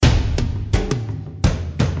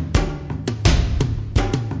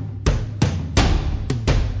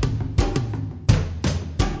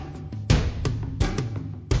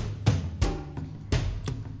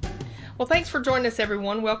Well, thanks for joining us,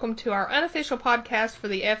 everyone. Welcome to our unofficial podcast for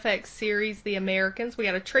the FX series, The Americans. We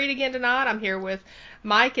got a treat again tonight. I'm here with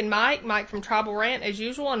Mike and Mike. Mike from Tribalrant, as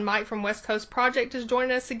usual, and Mike from West Coast Project is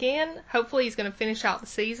joining us again. Hopefully he's going to finish out the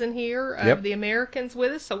season here of The Americans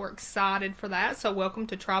with us, so we're excited for that. So welcome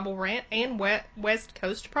to Tribalrant and West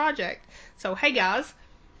Coast Project. So, hey, guys.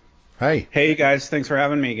 Hey. Hey, guys. Thanks for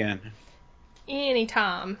having me again.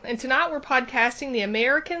 Anytime. And tonight we're podcasting The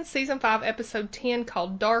Americans, Season 5, Episode 10,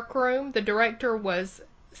 called Darkroom. The director was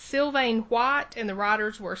Sylvain White, and the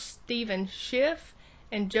writers were Stephen Schiff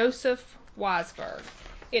and Joseph Weisberg.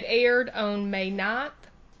 It aired on May 9th.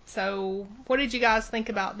 So, what did you guys think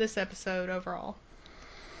about this episode overall?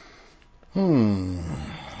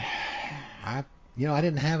 I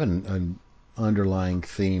didn't have an underlying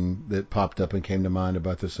theme that popped up and came to mind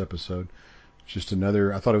about this episode. It's just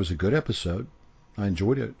I thought it was a good episode. I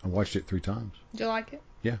enjoyed it. I watched it 3 times. Did you like it?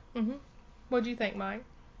 Yeah. Mm-hmm. What did you think, Mike?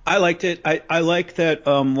 I liked it. I like that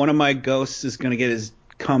one of my ghosts is going to get his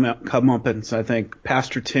comeuppance. I think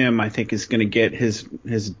Pastor Tim, is going to get his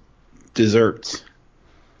desserts.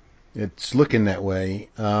 It's looking that way.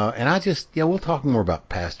 And we'll talk more about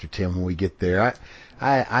Pastor Tim when we get there.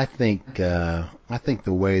 I think the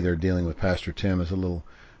way they're dealing with Pastor Tim is a little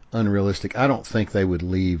unrealistic. I don't think they would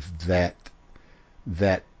leave that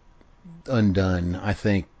undone. I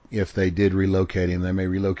think if they did relocate him, they may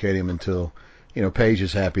relocate him until, Paige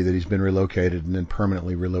is happy that he's been relocated, and then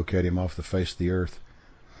permanently relocate him off the face of the earth.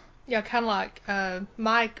 Yeah, kind of like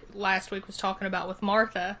Mike last week was talking about with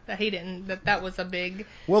Martha, that was a big...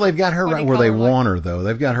 Well, they've got her right where they want her, though.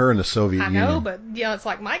 They've got her in the Soviet Union. I know, but, it's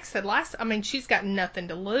like Mike said she's got nothing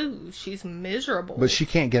to lose. She's miserable. But she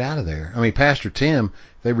can't get out of there. Pastor Tim,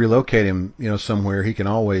 they relocate him, somewhere. He can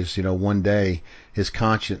always, one day, his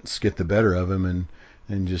conscience get the better of him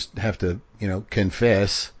and just have to,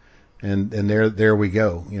 confess. And there we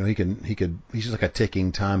go. He's just like a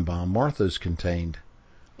ticking time bomb. Martha's contained.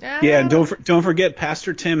 Yeah, and don't forget,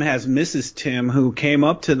 Pastor Tim has Mrs. Tim, who came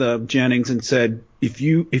up to the Jennings and said, if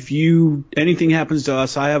anything happens to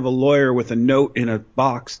us, I have a lawyer with a note in a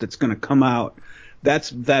box that's going to come out. That's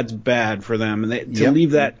bad for them, and to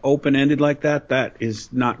leave that open ended like that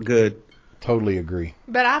is not good. Totally agree.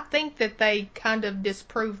 But I think that they kind of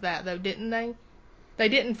disproved that, though, didn't they? They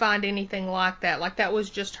didn't find anything like that. Like, that was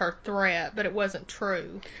just her threat, but it wasn't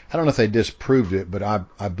true. I don't know if they disproved it, but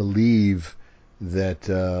I believe that,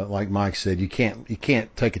 like Mike said, you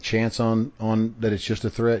can't take a chance on that it's just a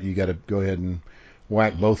threat. You got to go ahead and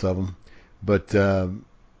whack both of them. But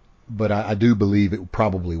I do believe it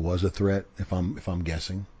probably was a threat. If I'm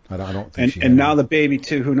guessing, I don't think. And now the baby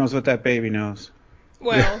too. Who knows what that baby knows?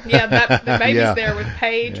 Well, yeah, the baby's there with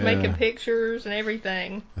Paige making pictures and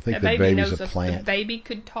everything. I think that the baby baby's knows a plant. the baby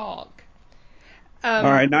could talk. All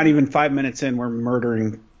right, not even 5 minutes in, we're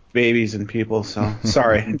murdering babies and people, so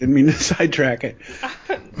sorry. I didn't mean to sidetrack it.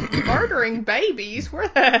 Murdering babies? Where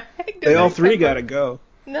the heck did they all 3 got to go.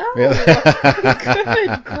 No.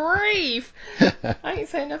 Good grief. I ain't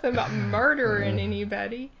saying nothing about murdering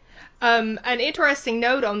anybody. An interesting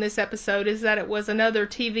note on this episode is that it was another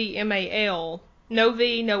TVMAL. No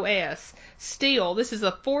V, no S. Still, this is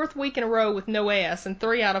the 4th week in a row with no S, and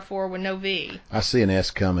 3 out of 4 with no V. I see an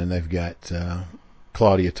S coming. They've got...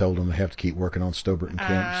 Claudia told them they have to keep working on Stobart and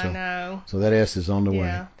Kemp. I know. So that S is on the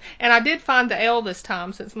way. And I did find the L this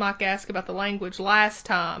time, since Mike asked about the language last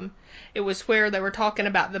time. It was where they were talking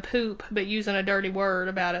about the poop, but using a dirty word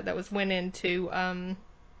about it that went into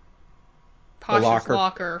Pasha's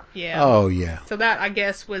locker. Yeah. Oh, yeah. So that, I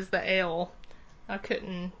guess, was the L. I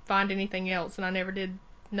couldn't find anything else, and I never did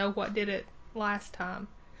know what did it last time.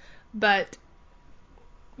 But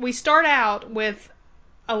we start out with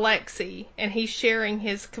Alexei, and he's sharing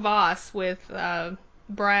his kvass with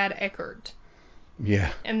Brad Eckert.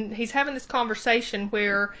 Yeah. And he's having this conversation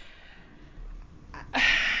where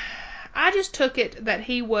I just took it that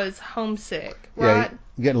he was homesick, right? Yeah,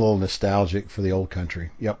 getting a little nostalgic for the old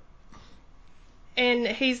country. Yep. And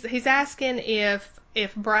he's asking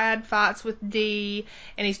if Brad fights with Dee,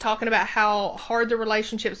 and he's talking about how hard the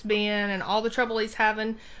relationship's been and all the trouble he's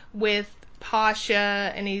having with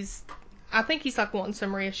Pasha, and I think he's like wanting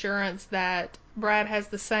some reassurance that Brad has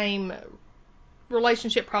the same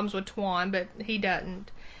relationship problems with Twan, but he doesn't.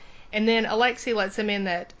 And then Alexei lets him in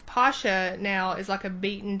that Pasha now is like a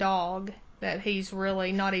beaten dog, that he's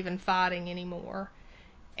really not even fighting anymore.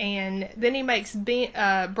 And then he makes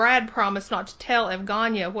Brad promise not to tell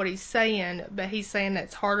Evgheniya what he's saying, but he's saying that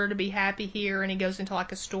it's harder to be happy here, and he goes into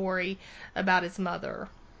like a story about his mother.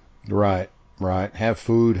 Right. Have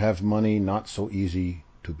food, have money, not so easy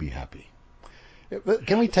to be happy.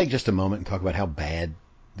 Can we take just a moment and talk about how bad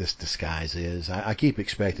this disguise is. I keep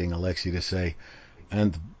expecting Alexei to say,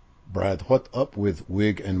 "And Brad, what up with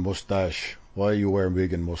wig and mustache? Why you wear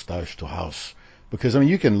wig and mustache to house?" Because I mean,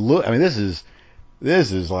 you can look. I mean, this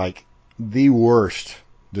is like the worst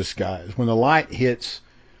disguise. When the light hits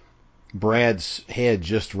Brad's head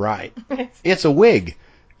just right, it's a wig,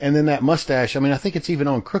 and then that mustache. I mean, I think it's even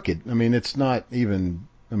on crooked. I mean, it's not even.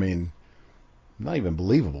 I mean, not even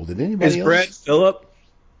believable. Did anybody else? Is Brad Phillip?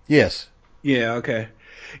 Yes. Yeah. Okay.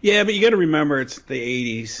 Yeah, but you got to remember it's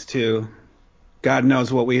the '80s too. God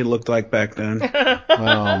knows what we looked like back then. Oh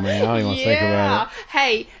man, I don't even want to think about it.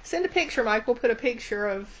 Hey, send a picture, Mike. We'll put a picture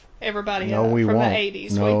of everybody No, we from won't. the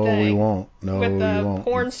 '80s. No, What do you think? we won't. No, with the we won't.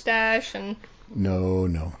 porn stash and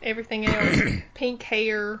no everything else. Pink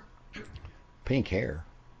hair. Pink hair.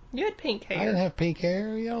 You had pink hair. I didn't have pink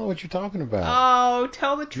hair. You don't know what you're talking about. Oh,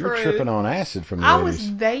 tell the truth. You're tripping on acid from the I 80s.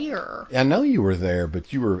 was there. I know you were there,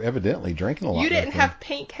 but you were evidently drinking a lot. You didn't back then. have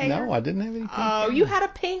pink hair? No, I didn't have any pink hair. Oh, you had a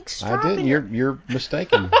pink stripe. I didn't. You're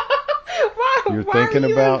mistaken. Why You're are thinking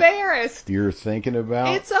you about. embarrassed? You're thinking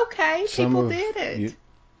about. It's okay. People did it.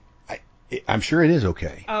 I'm sure it is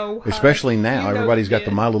okay. Oh, especially now, everybody's got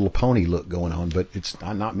the did. My Little Pony look going on, but it's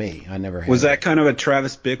not me. I never had. Was that kind of a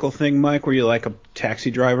Travis Bickle thing, Mike, where you like a taxi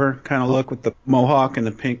driver kind of look with the mohawk and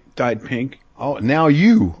the pink dyed pink? Oh, now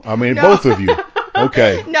you. I mean, No. both of you.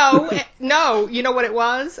 Okay. No. You know what it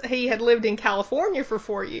was? He had lived in California for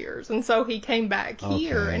 4 years, and so he came back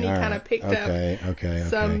here, and he kind of picked up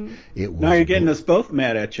some. It was now you're getting us both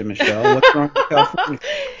mad at you, Michelle. What's wrong with California?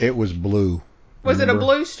 It was blue. Was it a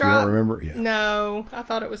blue stripe? You don't remember? Yeah. No, I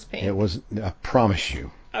thought it was pink. It was. I promise you.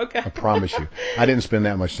 Okay. I promise you. I didn't spend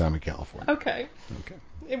that much time in California. Okay. Okay.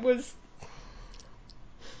 It was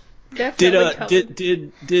definitely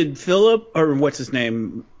colored. Did Philip, or what's his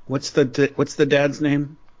name? What's the dad's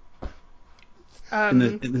name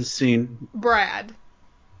in the scene? Brad.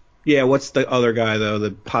 Yeah. What's the other guy though? The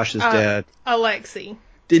Pasha's dad. Alexei.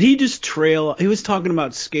 Did he just trail? He was talking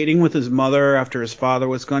about skating with his mother after his father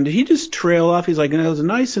was gone. Did he just trail off? He's like, it was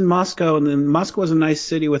nice in Moscow, and then Moscow was a nice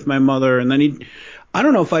city with my mother. And then I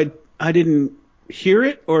don't know if I didn't hear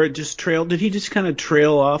it or it just trailed. Did he just kind of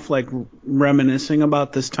trail off, like reminiscing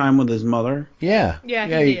about this time with his mother? Yeah. Yeah,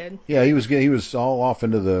 he did. Yeah, he was all off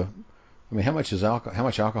into the. I mean, how much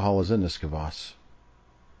alcohol is in this kvass?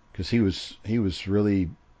 Because he was really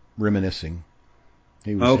reminiscing.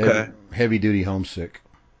 He was heavy duty homesick.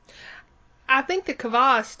 I think the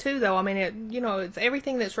kvass too, though. I mean, it's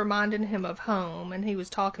everything that's reminding him of home, and he was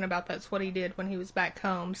talking about that's what he did when he was back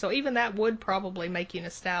home. So even that would probably make you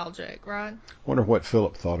nostalgic, right? Wonder what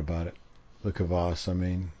Philip thought about it, the kvass. I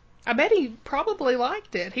mean, I bet he probably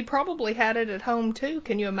liked it. He probably had it at home too.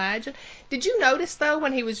 Can you imagine? Did you notice though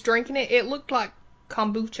when he was drinking it, it looked like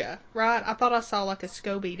kombucha, right? I thought I saw like a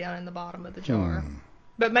SCOBY down in the bottom of the jar.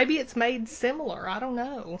 But maybe it's made similar. I don't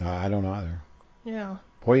know. I don't either. Yeah.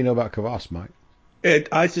 What do you know about kvass, Mike?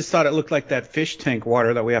 I just thought it looked like that fish tank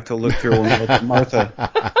water that we have to look through when we look at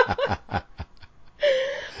Martha.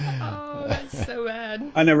 Oh, that's so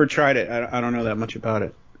bad. I never tried it. I don't know that much about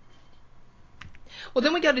it. Well,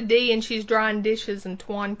 then we go to Dee, and she's drying dishes, and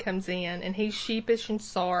Twan comes in, and he's sheepish and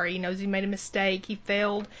sorry. He knows he made a mistake. He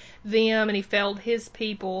failed them, and he failed his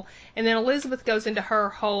people. And then Elizabeth goes into her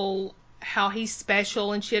whole how he's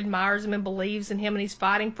special, and she admires him and believes in him, and he's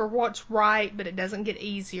fighting for what's right, but it doesn't get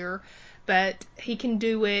easier. But he can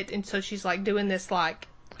do it, and so she's like doing this like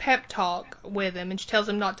pep talk with him, and she tells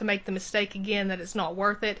him not to make the mistake again, that it's not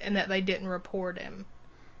worth it, and that they didn't report him.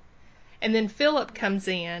 And then Philip comes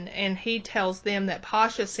in, and he tells them that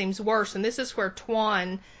Pasha seems worse, and this is where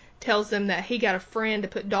Twan tells them that he got a friend to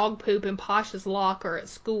put dog poop in Pasha's locker at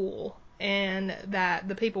school, and that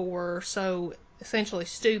the people were so essentially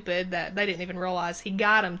stupid that they didn't even realize he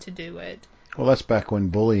got him to do it. Well, that's back when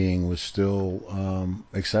bullying was still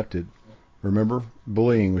accepted. Remember,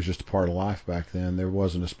 bullying was just a part of life back then. There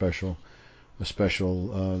wasn't a special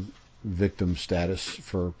victim status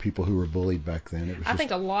for people who were bullied back then. It was I think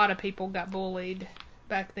a lot of people got bullied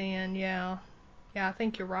back then. Yeah, I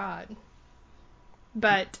think you're right.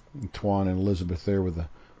 But Twan and Elizabeth there with the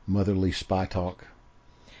motherly spy talk.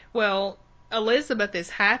 Well, Elizabeth is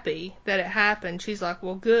happy that it happened. She's like,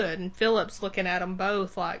 well, good. And Philip's looking at them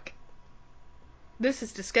both like, this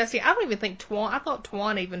is disgusting. I don't even think I thought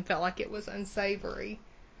Twan even felt like it was unsavory.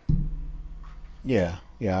 Yeah,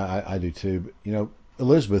 I do too. But,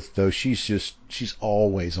 Elizabeth, though, she's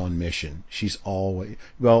always on mission. She's always,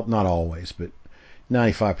 well, not always, but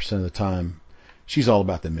 95% of the time, she's all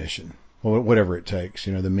about the mission. Well, whatever it takes.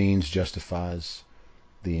 The means justifies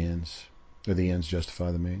the ends, or the ends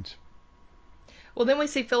justify the means. Well, then we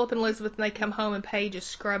see Philip and Elizabeth, and they come home, and Paige is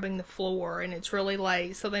scrubbing the floor, and it's really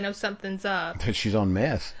late, so they know something's up. She's on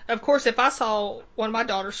meth. Of course, if I saw one of my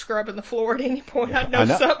daughters scrubbing the floor at any point, I'd know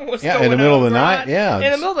something was going on. Yeah, in the middle of the right? night, yeah.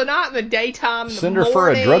 In the middle of the night, in the daytime, in the Send morning. her for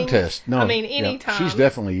a drug test. No, I mean, anytime. She's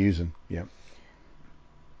definitely using, yeah.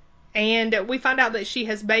 And we find out that she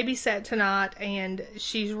has babysat tonight, and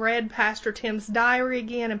she's read Pastor Tim's diary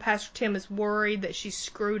again, and Pastor Tim is worried that she's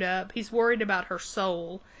screwed up. He's worried about her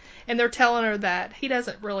soul. And they're telling her that he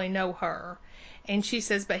doesn't really know her. And she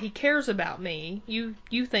says, but he cares about me. You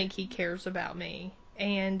think he cares about me.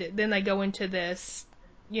 And then they go into this,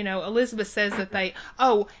 Elizabeth says that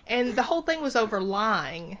and the whole thing was over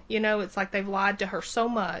lying. It's like they've lied to her so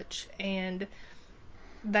much, and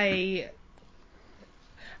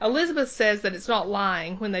Elizabeth says that it's not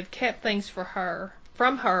lying when they've kept things from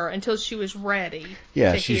her until she was ready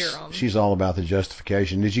to hear them. She's all about the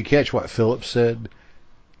justification. Did you catch what Philip said?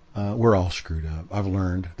 We're all screwed up. I've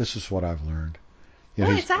learned. This is what I've learned.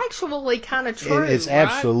 Well, it's actually kind of true. It's right?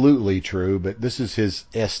 absolutely true, but this is his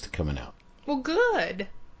est coming out. Well, good.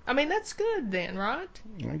 I mean, that's good then, right?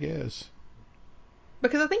 I guess.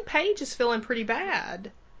 Because I think Paige is feeling pretty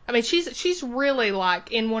bad. I mean, she's really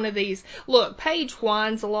like in one of these. Look, Paige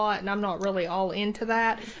whines a lot, and I'm not really all into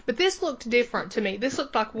that. But this looked different to me. This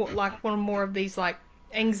looked like one more of these like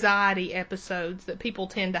anxiety episodes that people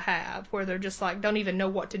tend to have, where they're just like don't even know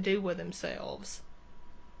what to do with themselves.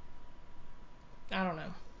 I don't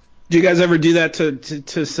know. Do you guys ever do that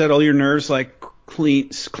to settle your nerves, like clean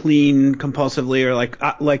compulsively, or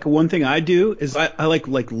like one thing I do is I like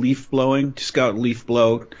leaf blowing. Just go out and leaf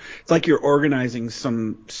blow. It's like you're organizing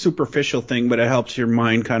some superficial thing, but it helps your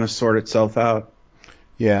mind kind of sort itself out.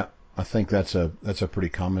 Yeah, I think that's a pretty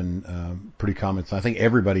common thing. I think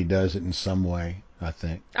everybody does it in some way. I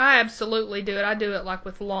think I absolutely do it. I do it like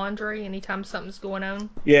with laundry. Anytime something's going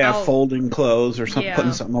on. Yeah, folding clothes or something,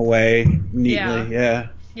 putting something away neatly. Yeah.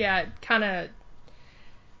 Yeah, it kind of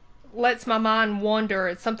lets my mind wander.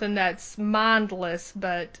 It's something that's mindless,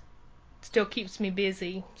 but still keeps me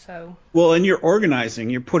busy. So. Well, and you're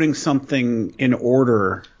organizing. You're putting something in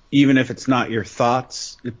order, even if it's not your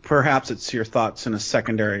thoughts. Perhaps it's your thoughts in a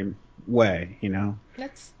secondary way.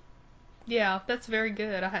 That's very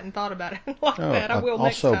good. I hadn't thought about it like that. I will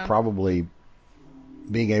next also time. Probably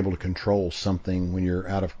being able to control something when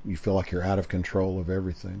you feel like you're out of control of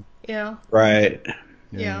everything. Yeah. Right.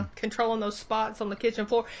 Yeah, controlling those spots on the kitchen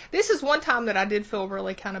floor. This is one time that I did feel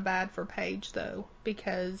really kind of bad for Paige, though,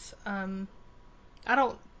 because I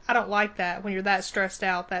don't like that when you're that stressed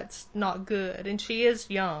out. That's not good. And she is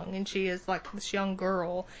young, and she is like this young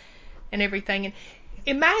girl and everything. And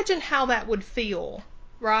imagine how that would feel,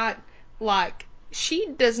 right? Like, she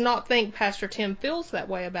does not think Pastor Tim feels that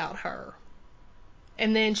way about her.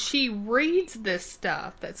 And then she reads this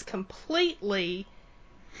stuff that's completely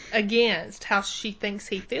against how she thinks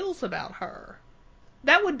he feels about her.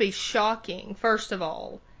 That would be shocking, first of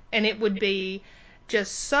all. And it would be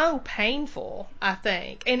just so painful, I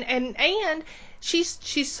think. And she's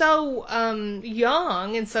so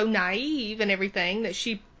young and so naive and everything that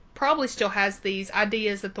she probably still has these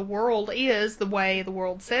ideas that the world is the way the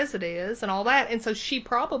world says it is and all that. And so she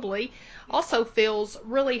probably also feels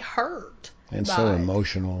really hurt. And so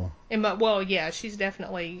emotional. Well, yeah, she's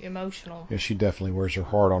definitely emotional. Yeah, she definitely wears her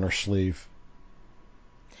heart on her sleeve.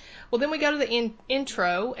 Well, then we go to the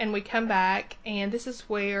intro, and we come back, and this is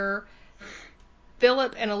where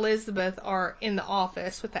Philip and Elizabeth are in the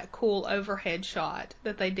office with that cool overhead shot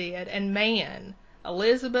that they did. And man,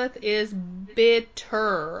 Elizabeth is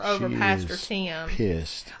bitter over Pastor Tim.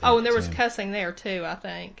 Pissed. Oh, and there was cussing there too, I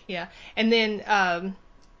think. Yeah. And then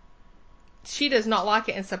she does not like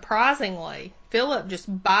it, and surprisingly, Philip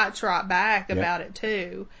just bites right back about it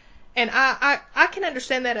too. And I can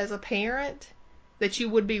understand that as a parent, that you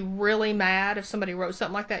would be really mad if somebody wrote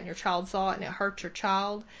something like that and your child saw it and it hurt your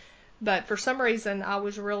child. But for some reason, I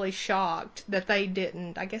was really shocked that they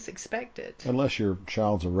didn't, I guess, expect it. Unless your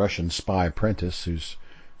child's a Russian spy apprentice who's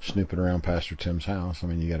snooping around Pastor Tim's house. I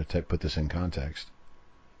mean, you got to put this in context.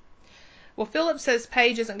 Well, Philip says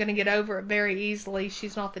Paige isn't going to get over it very easily.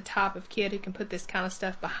 She's not the type of kid who can put this kind of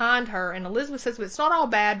stuff behind her. And Elizabeth says, but it's not all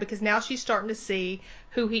bad because now she's starting to see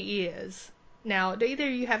who he is. Now, do either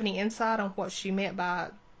of you have any insight on what she meant by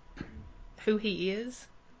who he is?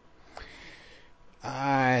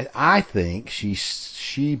 I think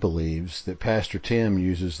she believes that Pastor Tim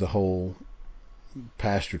uses the whole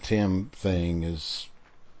Pastor Tim thing as,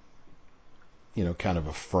 kind of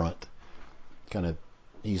a front. Kind of,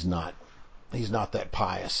 he's not that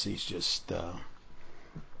pious. He's just.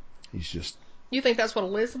 You think that's what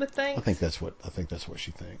Elizabeth thinks? I think that's what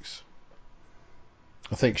she thinks.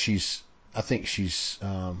 I think she's I think she's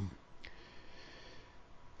kind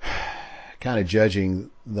of judging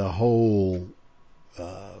the whole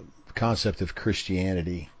concept of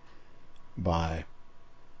Christianity by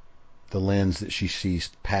the lens that she sees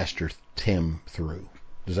Pastor Tim through.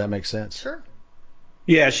 Does that make sense? Sure.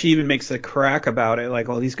 Yeah, she even makes a crack about it, like,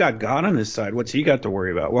 well, he's got God on his side. What's he got to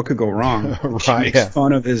worry about? What could go wrong? Right, she makes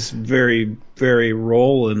fun of his very, very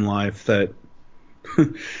role in life, that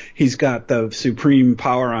he's got the supreme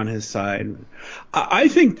power on his side. I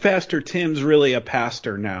think Pastor Tim's really a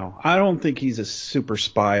pastor now. I don't think he's a super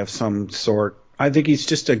spy of some sort. I think he's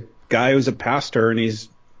just a guy who's a pastor, and he's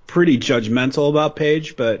pretty judgmental about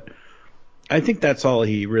Paige, but I think that's all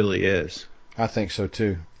he really is. I think so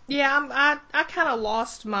too. Yeah, I kind of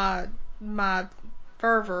lost my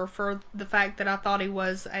fervor for the fact that I thought he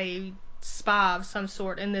was a spy of some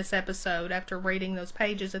sort in this episode after reading those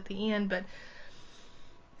pages at the end. But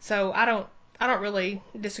so I don't really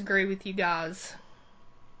disagree with you guys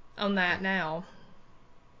on that now.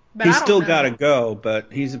 But He's I don't still know. got to go,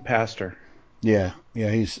 but he's a pastor. Yeah,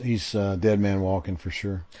 he's dead man walking for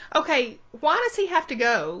sure. Okay, why does he have to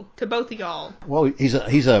go to both of y'all? Well,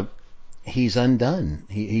 he's undone.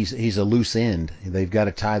 He's a loose end. They've got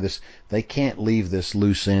to tie this. They can't leave this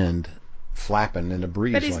loose end flapping in a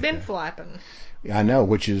breeze. But he's like been that. flapping. I know,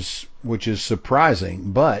 which is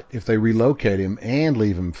surprising. But if they relocate him and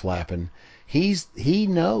leave him flapping, he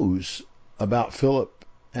knows about Philip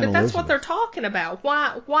and But that's Elizabeth. what they're talking about.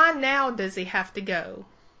 Why now does he have to go?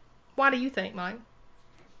 Why do you think, Mike?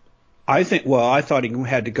 I thought he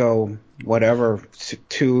had to go,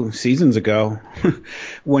 2 seasons ago.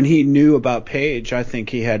 When he knew about Paige, I think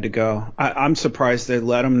he had to go. I'm surprised they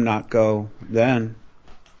let him not go then.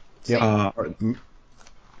 Yeah.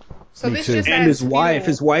 So Me this too. just And adds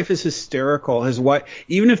his wife is hysterical. His wife,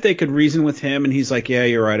 even if they could reason with him and he's like, yeah,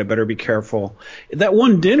 you're right, I better be careful. That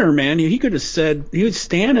one dinner, man, he could have said, he would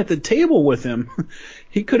stand at the table with him.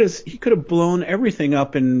 He could have blown everything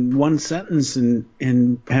up in one sentence and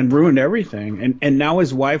ruined everything. And now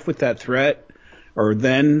his wife with that threat, or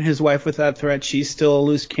then his wife with that threat, she's still a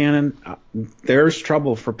loose cannon. There's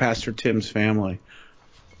trouble for Pastor Tim's family.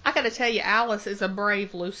 I gotta tell you, Alice is a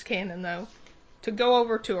brave loose cannon, though. To go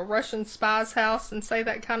over to a Russian spy's house and say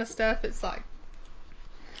that kind of stuff, it's like,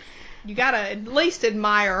 you gotta at least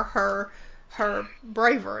admire her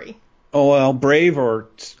bravery. Oh, well, brave or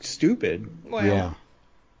stupid. Well,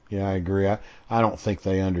 Yeah, I agree. I don't think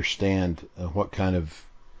they understand what kind of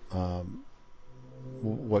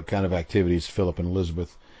activities Philip and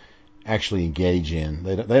Elizabeth actually engage in.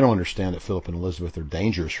 They don't understand that Philip and Elizabeth are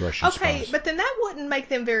dangerous Russian spies. okay, but then that wouldn't make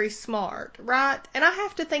them very smart, right? And I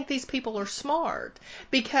have to think these people are smart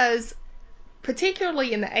because,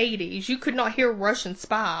 particularly in the 80s, you could not hear Russian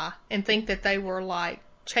spy and think that they were like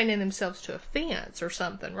chaining themselves to a fence or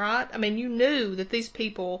something, right? I mean, you knew that these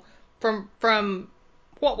people, from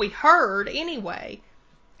what we heard anyway,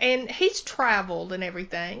 and he's traveled and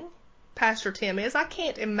everything, Pastor Tim is. I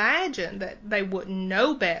can't imagine that they wouldn't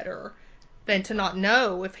know better than to not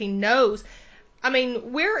know if he knows. I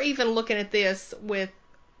mean, we're even looking at this with,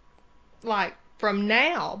 like, from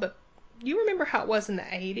now, but you remember how it was in the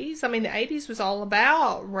 80s? I mean, the 80s was all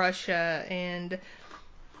about Russia and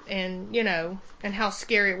and how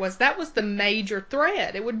scary it was. That was the major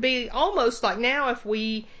threat. It would be almost like now if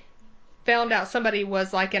we found out somebody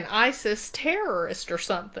was like an ISIS terrorist or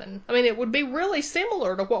something. I mean, it would be really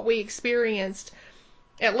similar to what we experienced,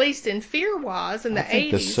 at least in fear-wise, in the 80s. I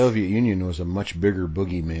think the Soviet Union was a much bigger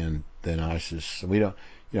boogeyman than ISIS. We don't,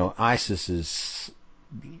 ISIS is,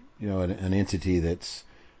 an entity that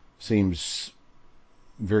seems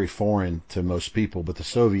very foreign to most people. But the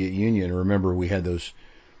Soviet Union, remember, we had those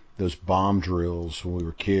bomb drills when we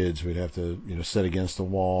were kids. We'd have to, set against the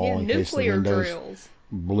wall in case the nuclear windows drills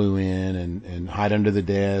blew in, and hide under the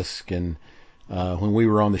desk. And when we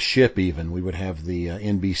were on the ship, even, we would have the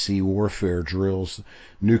NBC warfare drills,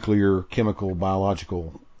 nuclear, chemical,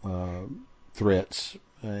 biological threats,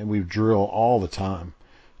 and we drill all the time.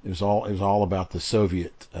 It was all about the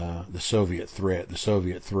Soviet threat.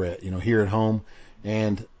 Here at home,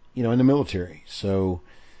 and in the military. So,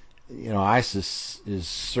 ISIS is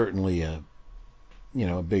certainly a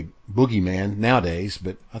big boogeyman nowadays,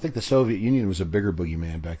 but I think the Soviet Union was a bigger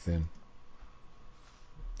boogeyman back then.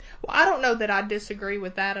 Well, I don't know that I disagree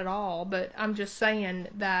with that at all, but I'm just saying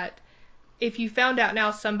that if you found out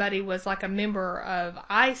now somebody was like a member of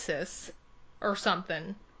ISIS or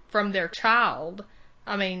something from their child,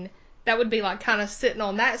 I mean, that would be like kind of sitting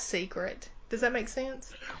on that secret. Does that make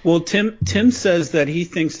sense? Well, Tim says that he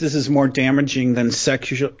thinks this is more damaging than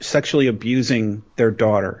sexually abusing their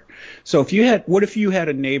daughter. So what if you had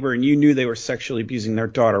a neighbor and you knew they were sexually abusing their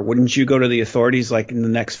daughter? Wouldn't you go to the authorities like in the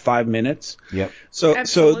next 5 minutes? Yep.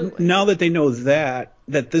 So now that they know that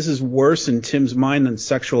this is worse in Tim's mind than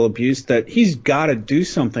sexual abuse, that he's got to do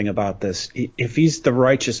something about this. If he's the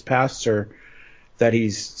righteous pastor that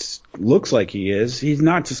looks like he is, he's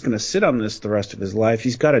not just going to sit on this the rest of his life.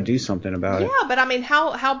 He's got to do something about it. Yeah, but I mean,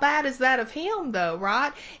 how bad is that of him, though,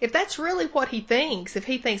 right? If that's really what he thinks, if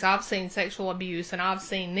he thinks I've seen sexual abuse and I've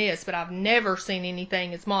seen this, but I've never seen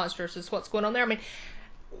anything as monstrous as what's going on there, I mean,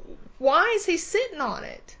 why is he sitting on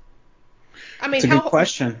it? I mean, it's a good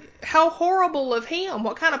question. How horrible of him.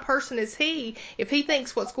 What kind of person is he if he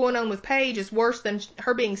thinks what's going on with Paige is worse than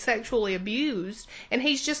her being sexually abused, and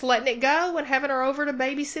he's just letting it go and having her over to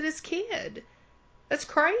babysit his kid? That's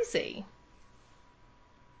crazy.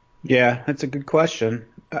 Yeah, that's a good question.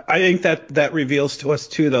 I think that reveals to us,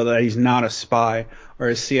 too, though, that he's not a spy or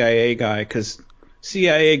a CIA guy, because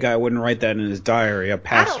CIA guy wouldn't write that in his diary. A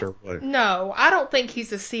pastor would. No, I don't think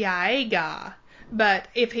he's a CIA guy. But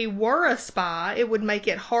if he were a spy, it would make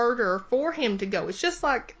it harder for him to go. It's just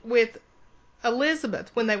like with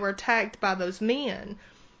Elizabeth when they were attacked by those men.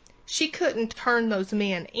 She couldn't turn those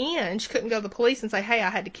men in. She couldn't go to the police and say, hey, I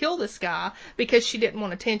had to kill this guy, because she didn't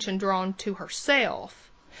want attention drawn to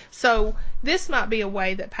herself. So this might be a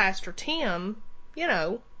way that Pastor Tim,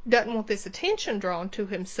 doesn't want this attention drawn to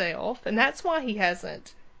himself, and that's why he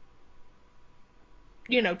hasn't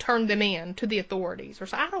turn them in to the authorities. Or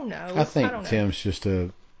so, I don't know. I think Tim's just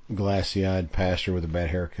a glassy-eyed pastor with a bad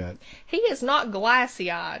haircut. He is not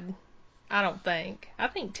glassy-eyed, I don't think. I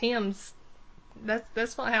think Tim's,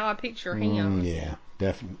 that's not how I picture him. Yeah,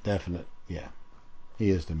 definite, yeah. He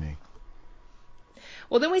is to me.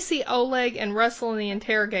 Well, then we see Oleg and Russell in the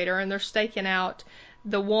interrogator, and they're staking out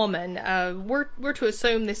the woman. We're to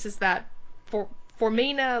assume this is that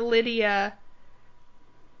Formina Lydia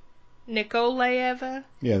Nikolaeva?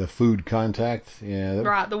 Yeah, the food contact. Yeah.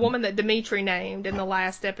 Right, the woman that Dimitri named in the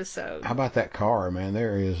last episode. How about that car, man?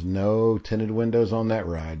 There is no tinted windows on that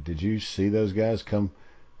ride. Did you see those guys come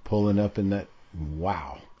pulling up in that?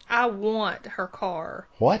 Wow. I want her car.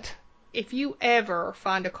 What? If you ever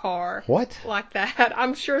find a car what like that,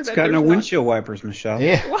 I'm sure it's that got no windshield wipers, Michelle.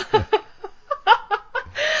 Yeah.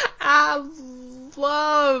 I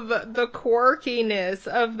love the quirkiness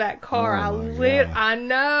of that car. I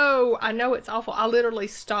know it's awful. I literally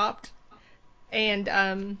stopped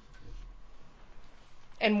and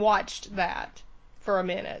watched that for a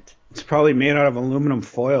minute. It's probably made out of aluminum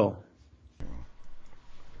foil.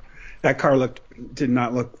 That car did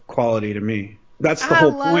not look quality to me. That's the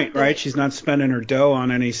whole point, right? She's not spending her dough on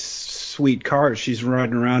any sweet cars. She's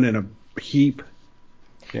riding around in a heap.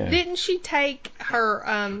 Yeah. Didn't she take her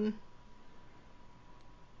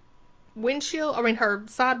her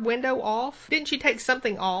side window off? Didn't she take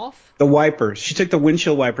something off? The wipers. She took the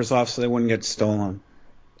windshield wipers off so they wouldn't get stolen.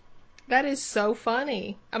 That is so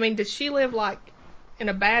funny. I mean, did she live in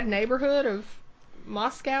a bad neighborhood of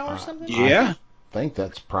Moscow or something? Yeah. I think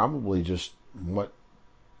that's probably just what,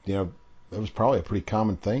 that was probably a pretty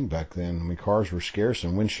common thing back then. I mean, cars were scarce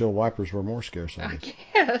and windshield wipers were more scarce, I guess.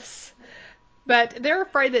 Yes. But they're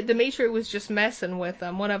afraid that Dimitri was just messing with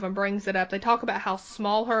them. One of them brings it up. They talk about how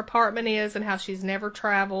small her apartment is and how she's never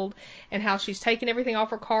traveled and how she's taken everything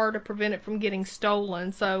off her car to prevent it from getting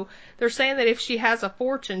stolen. So they're saying that if she has a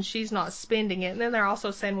fortune, she's not spending it. And then they're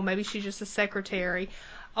also saying, well, maybe she's just a secretary.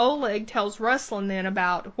 Oleg tells Ruslan then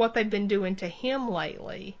about what they've been doing to him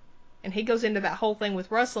lately. And he goes into that whole thing with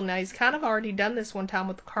Ruslan. Now, he's kind of already done this one time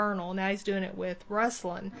with the Colonel. Now he's doing it with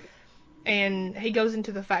Ruslan. And he goes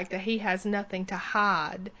into the fact that he has nothing to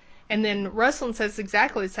hide. And then Ruslan says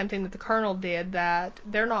exactly the same thing that the Colonel did, that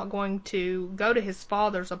they're not going to go to his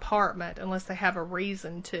father's apartment unless they have a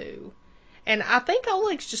reason to. And I think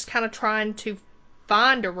Oleg's just kind of trying to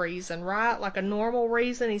find a reason, right? Like a normal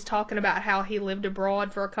reason. He's talking about how he lived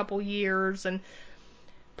abroad for a couple years and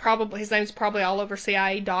probably his name's probably all over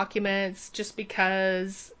CIA documents just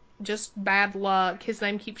because, just bad luck. His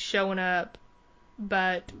name keeps showing up,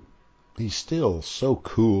 but he's still so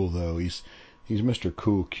cool though. He's Mr.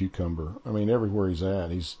 Cool Cucumber. I mean, everywhere he's at,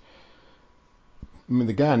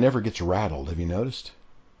 the guy never gets rattled. Have you noticed?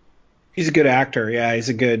 He's a good actor. Yeah, he's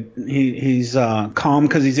he's calm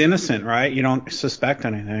because he's innocent, right? You don't suspect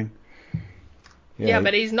anything. Yeah,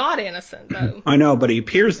 but he's not innocent though. I know, but he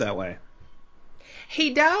appears that way.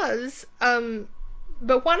 He does,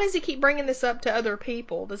 But why does he keep bringing this up to other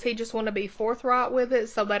people? Does he just want to be forthright with it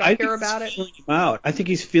so they don't I hear think about he's it? feeling him out. I think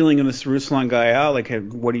he's feeling this Ruslan guy out. Like, hey,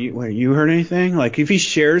 what you heard anything? Like, if he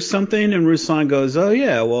shares something and Ruslan goes, oh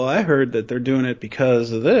yeah, well I heard that they're doing it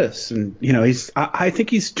because of this, and I think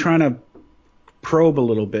he's trying to probe a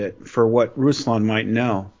little bit for what Ruslan might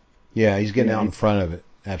know. Yeah, he's getting out in front of it.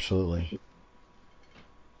 Absolutely.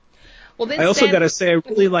 Well, then I also got to say, I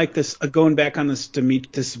really like this, going back on this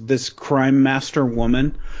this crime master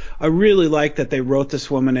woman. I really like that they wrote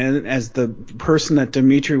this woman in as the person that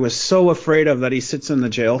Dmitri was so afraid of, that he sits in the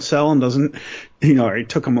jail cell and doesn't, or it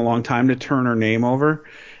took him a long time to turn her name over.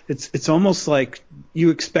 It's almost like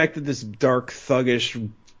you expected this dark, thuggish,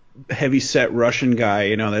 heavy-set Russian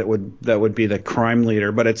guy, that would be the crime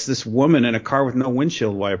leader, but it's this woman in a car with no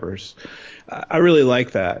windshield wipers. I really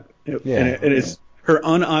like that. Yeah. And it's her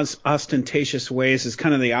unostentatious ways is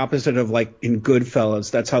kind of the opposite of like in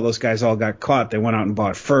Goodfellas. That's how those guys all got caught. They went out and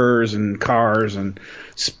bought furs and cars and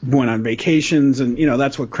went on vacations, and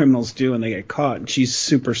that's what criminals do when they get caught. And she's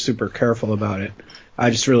super, super careful about it.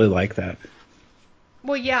 I just really like that.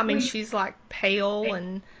 Well, yeah, I mean, she's like pale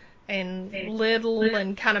and little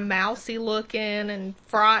and kind of mousy looking and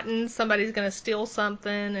frightened somebody's going to steal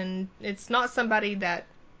something, and it's not somebody that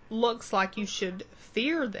looks like you should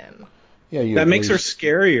fear them. Yeah, that makes her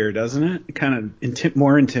scarier, doesn't it? Kind of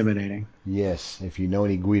more intimidating. Yes, if you know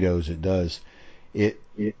any Guidos, it does.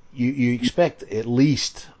 You expect at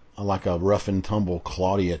least like a rough and tumble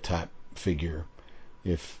Claudia type figure,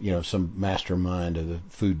 if some mastermind of the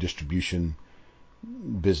food distribution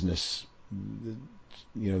business,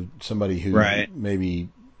 somebody who maybe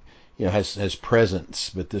has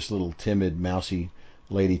presence, but this little timid, mousy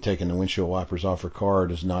lady taking the windshield wipers off her car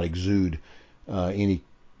does not exude any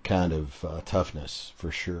kind of toughness,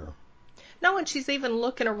 for sure. No, and she's even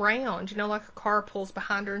looking around, like a car pulls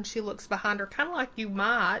behind her and she looks behind her, kind of like you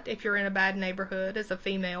might if you're in a bad neighborhood as a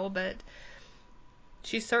female, but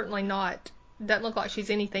she's certainly doesn't look like she's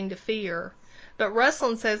anything to fear. But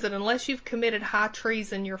Ruslan says that unless you've committed high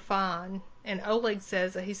treason, you're fine. And Oleg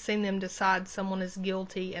says that he's seen them decide someone is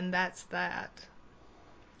guilty, and that's that.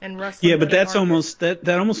 And Ruslan, but that's almost that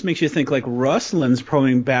almost makes you think like Ruslan's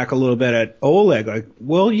probing back a little bit at Oleg, like,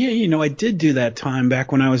 well, yeah, I did do that time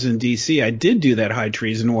back when I was in DC. I did do that high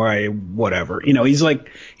treason where I whatever. He's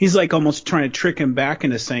like almost trying to trick him back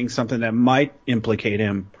into saying something that might implicate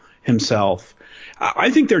himself. I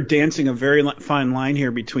think they're dancing a very fine line here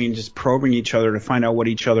between just probing each other to find out what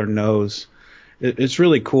each other knows. It's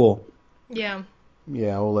really cool. Yeah.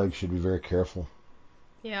 Yeah, Oleg should be very careful.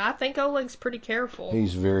 Yeah, I think Oleg's pretty careful.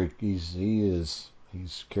 He's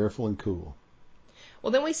careful and cool.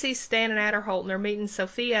 Well, then we see Stan and Aderholt, and they're meeting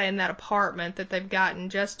Sofia in that apartment that they've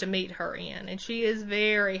gotten just to meet her in. And she is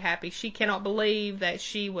very happy. She cannot believe that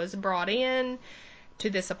she was brought in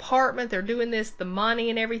to this apartment. They're doing this, the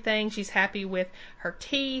money and everything. She's happy with her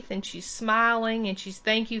teeth, and she's smiling, and she's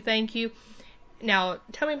thank you. Now,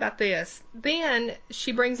 tell me about this. Then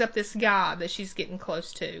she brings up this guy that she's getting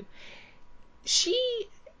close to.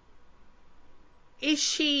 Is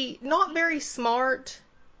she not very smart?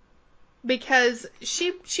 Because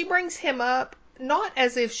she brings him up not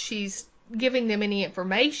as if she's giving them any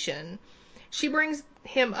information. She brings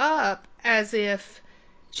him up as if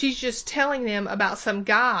she's just telling them about some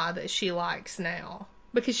guy that she likes now.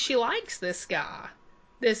 Because she likes this guy.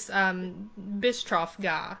 This Bistrov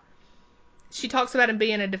guy. She talks about him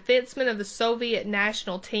being a defenseman of the Soviet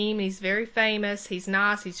national team. He's very famous. He's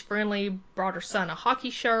nice. He's friendly. Brought her son a hockey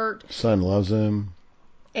shirt. Son loves him.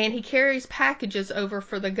 And he carries packages over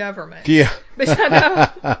for the government. Yeah. Which I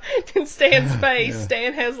know in Stan's face, yeah.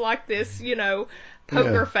 Stan has like this,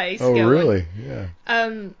 poker face going. Oh, really? Yeah.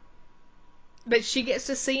 But she gets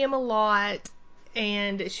to see him a lot,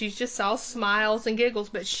 and she's just all smiles and giggles.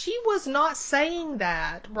 But she was not saying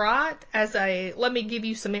that, right? As let me give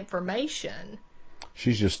you some information.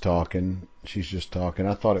 She's just talking.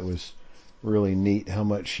 I thought it was really neat how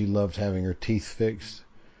much she loved having her teeth fixed.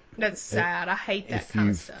 That's sad. I hate that kind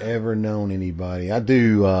of stuff. If you've ever known anybody, I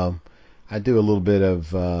do a little bit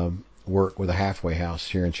of work with a halfway house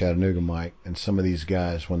here in Chattanooga, Mike, and some of these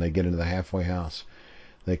guys, when they get into the halfway house,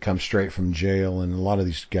 they come straight from jail, and a lot of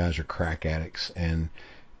these guys are crack addicts, and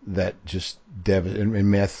that just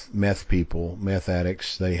and meth people, meth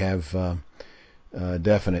addicts, they have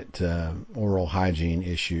definite oral hygiene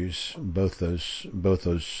issues, both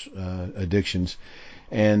those addictions,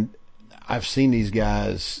 and I've seen these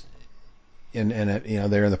guys, and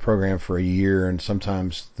they're in the program for a year, and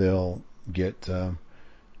sometimes they'll get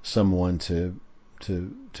someone to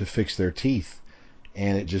fix their teeth,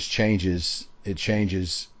 and it just changes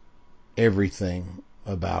everything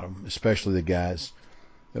about them, especially the guys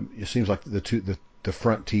it seems like the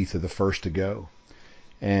front teeth are the first to go.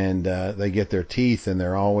 And they get their teeth, and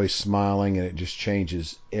they're always smiling, and it just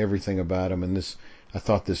changes everything about them. And I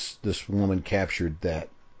thought this woman captured that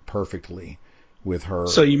perfectly with her.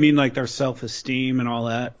 So you mean like their self-esteem and all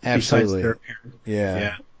that? Absolutely.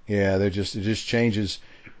 Besides Yeah. It just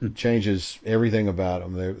changes everything about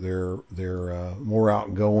them. They're more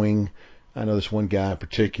outgoing. I know this one guy in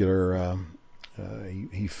particular.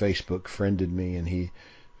 He Facebook friended me, and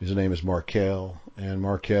his name is Markel, and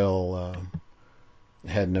Markel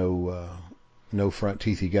had no front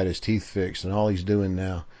teeth. He got his teeth fixed, and all he's doing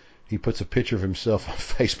now, he puts a picture of himself on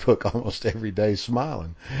Facebook almost every day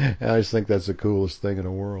smiling. And I just think that's the coolest thing in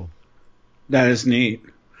the world. That is neat.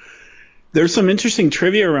 There's some interesting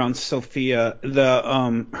trivia around Sofia.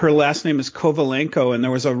 Her last name is Kovalenko, and there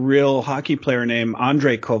was a real hockey player named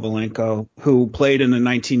Andrei Kovalenko who played in the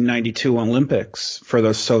 1992 Olympics for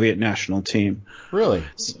the Soviet national team. Really?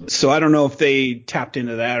 So I don't know if they tapped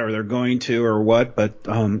into that or they're going to or what, but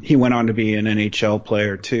he went on to be an NHL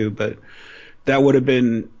player too. But he would have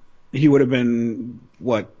been,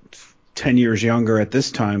 what, 10 years younger at this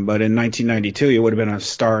time. But in 1992, he would have been a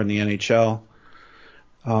star in the NHL.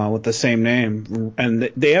 With the same name.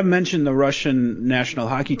 And they have mentioned the Russian national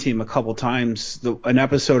hockey team a couple times. An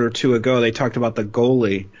episode or two ago, they talked about the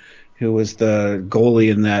goalie, who was the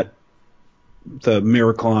goalie in the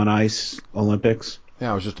Miracle on Ice Olympics.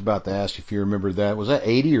 Yeah, I was just about to ask if you remember that. Was that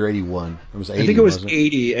 80 or 81? It was 80. I think it was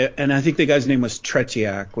 80, and I think the guy's name was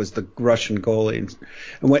Tretiak, was the Russian goalie.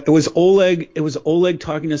 And when, it was Oleg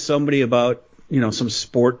talking to somebody about some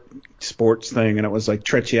sports thing, and it was like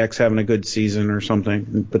Tretiak's having a good season or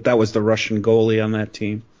something. But that was the Russian goalie on that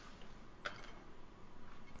team.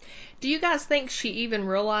 Do you guys think she even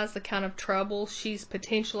realized the kind of trouble she's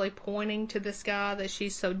potentially pointing to this guy that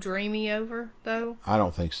she's so dreamy over, though? I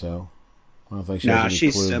don't think so. I don't think she has any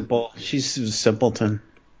she's clue. simple. She's a simpleton.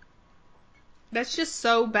 That's just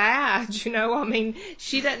so bad, I mean,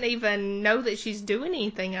 she doesn't even know that she's doing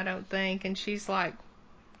anything, I don't think. And she's like,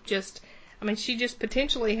 she just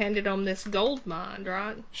potentially handed them this gold mine,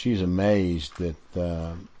 right? She's amazed that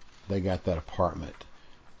they got that apartment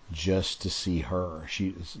just to see her.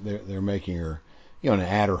 They're making her, an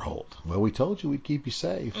Aderholt. Well, we told you we'd keep you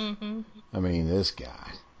safe. Mm-hmm. I mean, this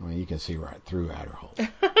guy. You can see right through Aderholt.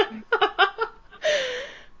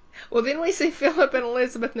 Well, then we see Philip and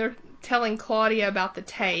Elizabeth, and they're telling Claudia about the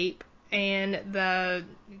tape and the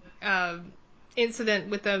incident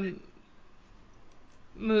with the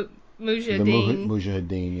Mujahideen. The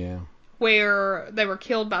Mujahideen, yeah. Where they were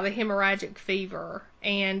killed by the hemorrhagic fever.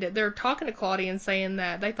 And they're talking to Claudia and saying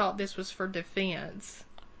that they thought this was for defense.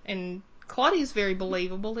 And Claudia's very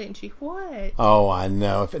believable, isn't she? What? Oh, I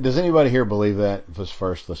know. Does anybody here believe that?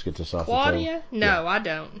 First, let's get this off Claudia? the table. No, yeah. I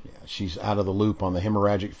don't. Yeah, she's out of the loop on the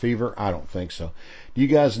hemorrhagic fever? I don't think so. Do you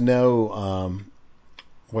guys know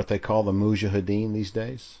what they call the Mujahideen these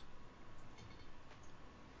days?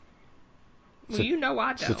 Well, I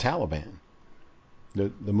don't. It's the Taliban. The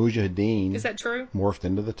Mujahideen. Is that true? Morphed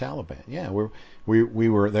into the Taliban. Yeah, they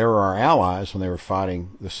were our allies when they were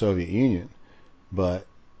fighting the Soviet Union, but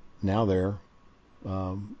now they're,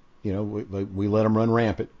 we let them run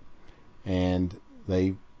rampant, and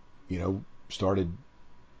they, started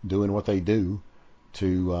doing what they do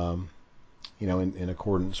to, in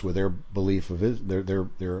accordance with their belief of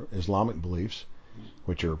their Islamic beliefs,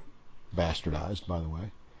 which are bastardized, by the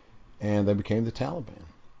way, and they became the Taliban.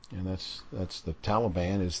 And that's the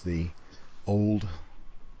Taliban is the old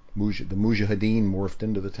the Mujahideen morphed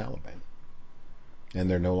into the Taliban,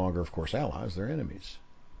 and they're no longer, of course, allies; they're enemies.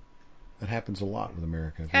 That happens a lot with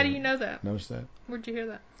America. How do you know that? Notice that? Where'd you hear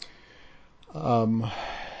that?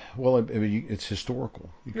 Well, it's historical.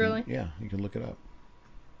 Really? Yeah, you can look it up.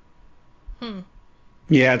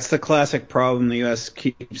 Yeah, it's the classic problem the U.S.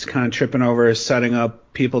 keeps kind of tripping over, is setting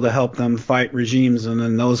up people to help them fight regimes, and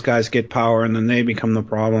then those guys get power, and then they become the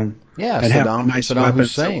problem. Yeah, and Saddam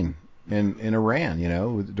Hussein in Iran,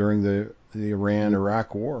 during the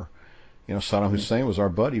Iran-Iraq war. Saddam Hussein was our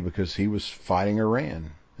buddy because he was fighting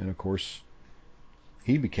Iran, and of course,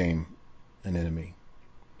 he became an enemy.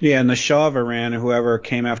 Yeah, and the Shah of Iran, and whoever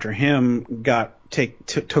came after him,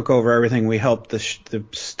 took over everything we helped the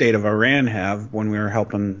state of Iran have when we were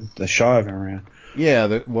helping the Shah of Iran. Yeah,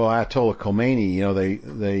 Ayatollah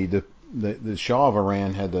Khomeini, the Shah of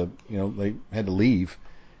Iran had to, they had to leave.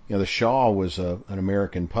 The Shah was an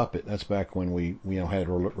American puppet. That's back when we had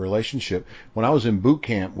a relationship. When I was in boot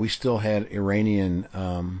camp, we still had Iranian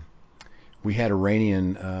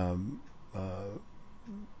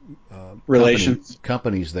relations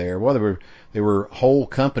companies there. Well, there were whole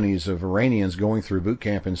companies of Iranians going through boot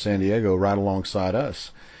camp in San Diego right alongside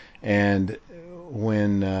us. And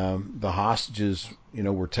when the hostages,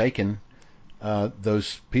 were taken,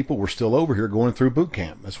 those people were still over here going through boot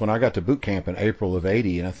camp. That's when I got to boot camp in April of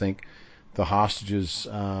 '80, and I think the hostages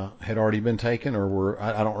had already been taken, or were,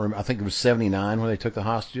 I don't remember. I think it was '79 when they took the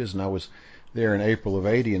hostages, and I was there in April of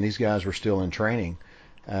 '80, and these guys were still in training.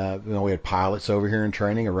 We had pilots over here in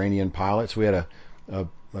training, Iranian pilots. We had a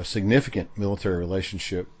significant military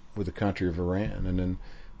relationship with the country of Iran, and then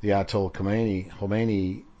the Ayatollah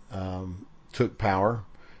Khomeini took power,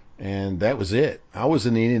 and that was it. I was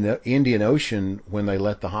in the Indian Ocean when they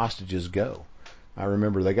let the hostages go. I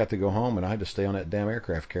remember they got to go home, and I had to stay on that damn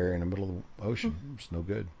aircraft carrier in the middle of the ocean. It's no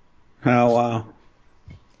good. Oh, wow.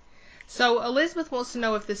 So Elizabeth wants to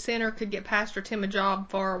know if the center could get Pastor Tim a job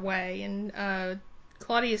far away, and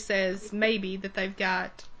Claudia says maybe that they've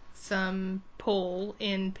got some pull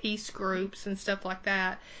in peace groups and stuff like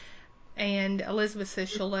that, and Elizabeth says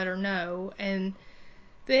she'll let her know. And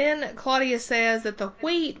then Claudia says that the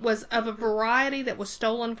wheat was of a variety that was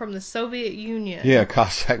stolen from the Soviet Union. Yeah,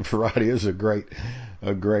 Cossack variety is a great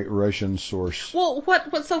Russian source. Well,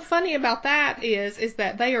 what's so funny about that is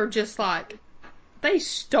that they are just like, they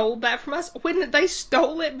stole that from us when they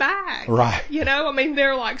stole it back. Right.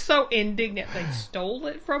 They're like so indignant. They stole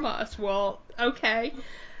it from us. Well, okay.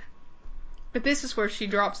 But this is where she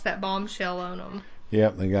drops that bombshell on them.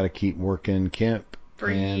 Yep, they got to keep working Kemp for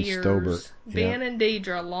and years. Stobert. Ben and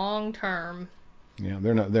Deidre, long term. Yeah,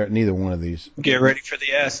 they're neither one of these. Get ready for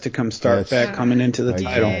the S to coming into the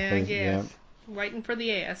title. Yeah, I guess. Yeah. Waiting for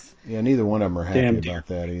the S. Yeah, neither one of them are happy about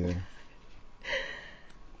that either.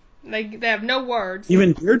 They have no words.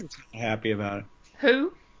 Even Deirdre's not happy about it.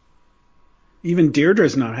 Who? Even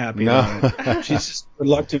Deirdre's not happy about it. She's just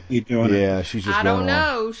reluctantly doing it. Yeah, she's just I don't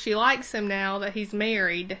know. She likes him now that he's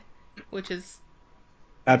married, which is...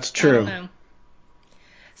 That's true. I don't know.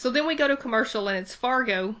 So then we go to commercial, and it's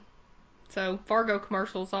Fargo. So Fargo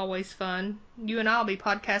commercial is always fun. You and I will be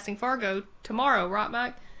podcasting Fargo tomorrow, right,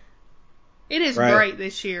 Mike? It is great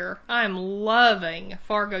this year. I'm loving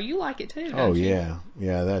Fargo. You like it too, don't you? Oh,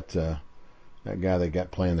 yeah. That guy they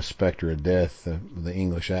got playing the Spectre of Death with the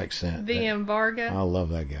English accent. V.M. Varga. I love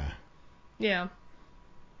that guy. Yeah.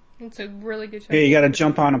 It's a really good show. Yeah, you got to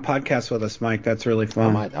jump on a podcast with us, Mike. That's really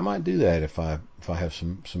fun. I might do that if I have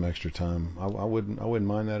some extra time. I wouldn't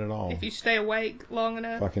mind that at all. If you stay awake long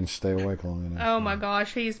enough. If I can stay awake long enough. Oh my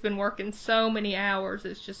gosh, he's been working so many hours.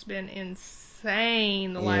 It's just been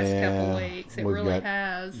insane the last couple weeks. It really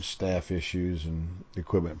has. Staff issues and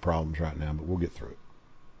equipment problems right now, but we'll get through it.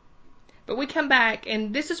 But we come back,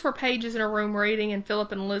 and this is where Paige is in her room reading, and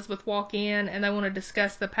Philip and Elizabeth walk in, and they want to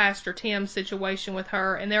discuss the Pastor Tim situation with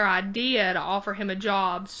her, and their idea to offer him a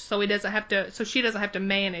job so she doesn't have to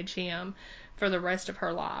manage him for the rest of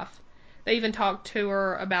her life. They even talked to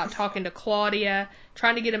her about talking to Claudia,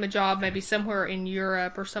 trying to get him a job maybe somewhere in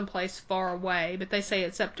Europe or someplace far away, but they say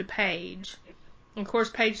it's up to Paige. And of course,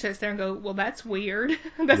 Paige sits there and goes, well, that's weird.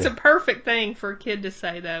 That's a perfect thing for a kid to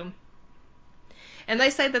say, though. And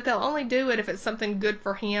they say that they'll only do it if it's something good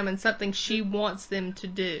for him and something she wants them to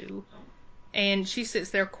do. And she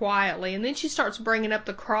sits there quietly, and then she starts bringing up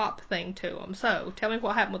the crop thing to him. So, tell me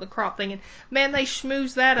what happened with the crop thing. And, man, they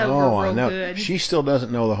schmooze that over real good. She still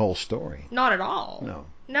doesn't know the whole story. Not at all.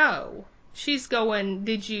 No. She's going,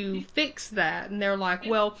 did you fix that? And they're like,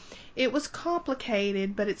 well, it was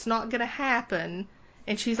complicated, but it's not going to happen.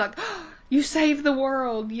 And she's like, oh, you saved the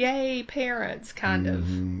world. Yay, parents, kind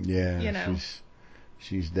of. Yeah,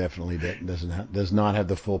 she's definitely does not have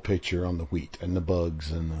the full picture on the wheat and the bugs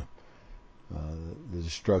and the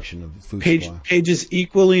destruction of the food supply. Paige is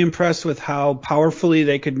equally impressed with how powerfully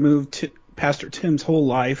they could move Pastor Tim's whole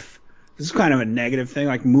life. This is kind of a negative thing,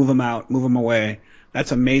 like move him out, move him away.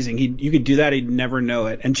 That's amazing. You could do that, he'd never know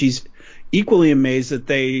it. And she's equally amazed that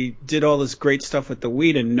they did all this great stuff with the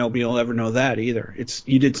wheat, and nobody will ever know that either.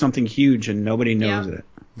 You did something huge, and nobody knows it.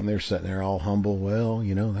 And they're sitting there all humble. Well,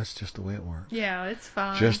 that's just the way it works. Yeah, it's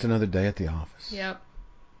fine. Just another day at the office. Yep.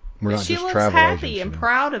 We're not she just looks travel happy agents, and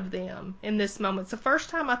proud of them in this moment. It's the first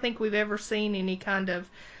time I think we've ever seen any kind of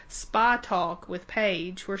spy talk with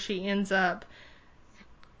Paige where she ends up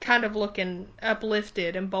kind of looking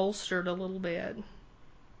uplifted and bolstered a little bit.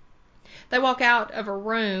 They walk out of her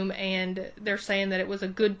room, and they're saying that it was a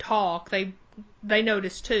good talk. They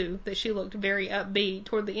noticed, too, that she looked very upbeat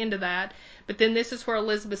toward the end of that. But then this is where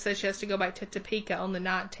Elizabeth says she has to go back to Topeka on the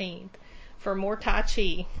 19th for more Tai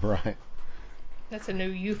Chi. Right. That's a new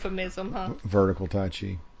euphemism, huh? Vertical Tai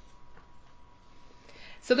Chi.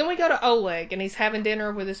 So then we go to Oleg, and he's having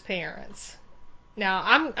dinner with his parents. Now,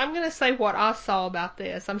 I'm going to say what I saw about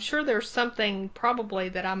this. I'm sure there's something probably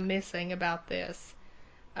that I'm missing about this.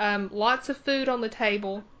 Lots of food on the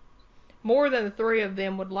table. More than the three of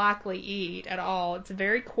them would likely eat at all. It's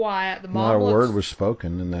very quiet. The mom Not a looks, word was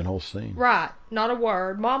spoken in that whole scene. right, not a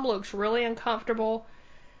word. Mom looks really uncomfortable.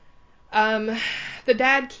 The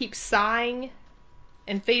dad keeps sighing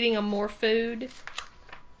and feeding them more food.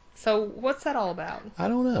 So what's that all about? I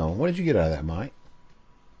don't know. What did you get out of that, Mike?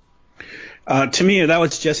 To me, that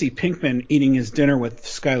was Jesse Pinkman eating his dinner with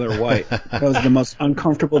Skylar White. That was the most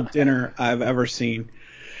uncomfortable dinner I've ever seen.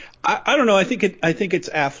 I don't know. I think it's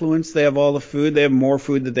affluence. They have all the food. They have more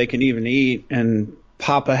food that they can even eat, and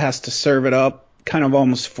Papa has to serve it up, kind of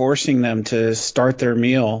almost forcing them to start their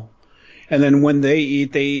meal. And then when they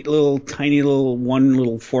eat little tiny one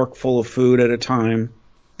little forkful of food at a time.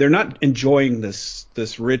 They're not enjoying this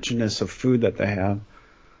richness of food that they have.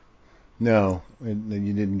 No, you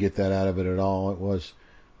didn't get that out of it at all. It was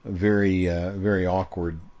a very very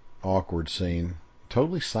awkward scene.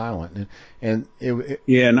 Totally silent, and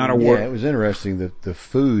not a word. Yeah, it was interesting that the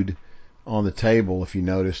food on the table, if you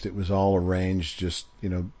noticed, it was all arranged just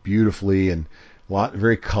beautifully and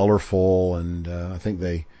very colorful. And I think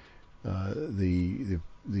the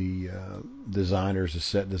designers, the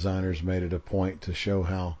set designers, made it a point to show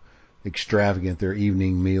how extravagant their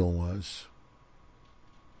evening meal was.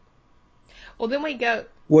 Well, then we go.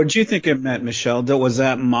 What did you think it meant, Michelle?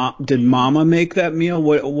 Did Mama make that meal?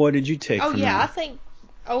 What did you take from that? I think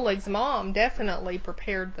Oleg's mom definitely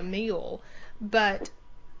prepared the meal, but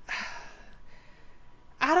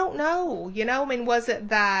I don't know. I mean, was it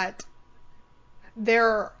that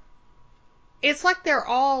it's like they're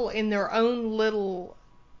all in their own little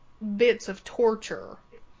bits of torture.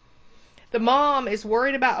 The mom is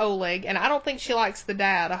worried about Oleg, and I don't think she likes the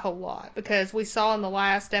dad a whole lot, because we saw in the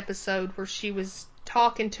last episode where she was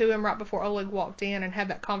talking to him right before Oleg walked in and had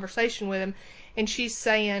that conversation with him, and she's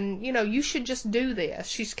saying, you should just do this.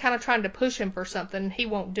 She's kind of trying to push him for something, and he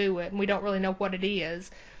won't do it, and we don't really know what it is.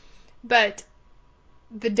 But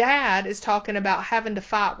the dad is talking about having to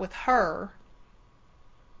fight with her,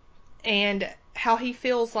 and how he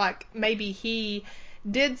feels like maybe he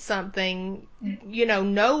did something,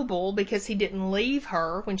 noble, because he didn't leave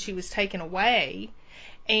her when she was taken away.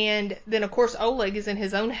 And then, of course, Oleg is in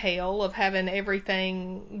his own hell of having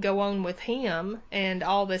everything go on with him and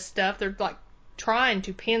all this stuff. They're like trying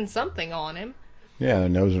to pin something on him. Yeah, they're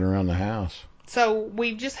nosing around the house. So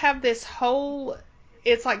we just have this whole,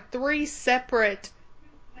 it's like three separate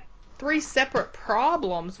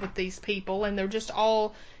problems with these people, and they're just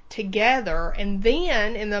all together. And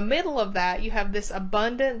then in the middle of that, you have this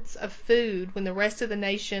abundance of food when the rest of the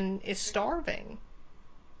nation is starving.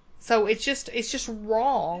 So it's just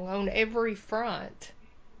wrong on every front,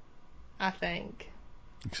 I think.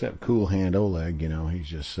 Except Cool Hand Oleg, he's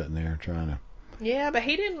just sitting there trying to. Yeah, but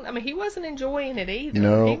he wasn't enjoying it either.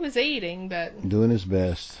 No, he was eating, but doing his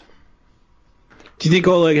best. Do you think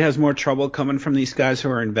Oleg has more trouble coming from these guys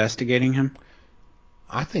who are investigating him?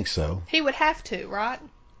 I think so. He would have to, right?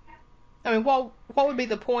 I mean, what would be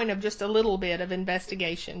the point of just a little bit of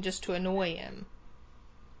investigation just to annoy him?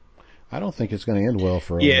 I don't think it's going to end well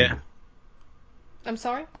for Oleg. Yeah. I'm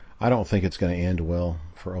sorry? I don't think it's going to end well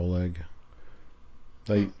for Oleg.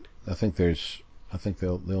 I think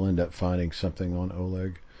they'll end up finding something on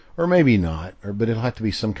Oleg, or maybe not, but it'll have to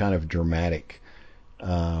be some kind of dramatic,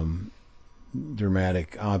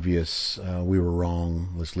 obvious. We were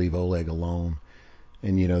wrong. Let's leave Oleg alone.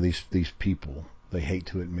 And these people, they hate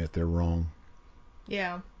to admit they're wrong.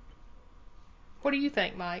 Yeah. What do you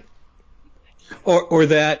think, Mike? Or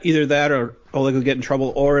either that or Oleg will get in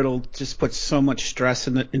trouble, or it'll just put so much stress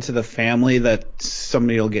into the family that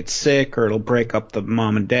somebody will get sick, or it'll break up the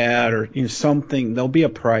mom and dad, or something. There'll be a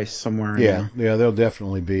price somewhere. Yeah, there'll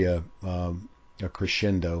definitely be a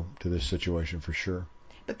crescendo to this situation for sure.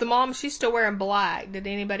 But the mom, she's still wearing black. Did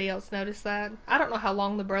anybody else notice that? I don't know how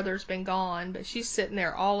long the brother's been gone, but she's sitting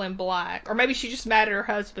there all in black. Or maybe she's just mad at her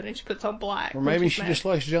husband and she puts on black. Or maybe she just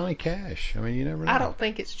likes Johnny Cash. I mean, you never know. I don't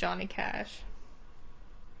think it's Johnny Cash.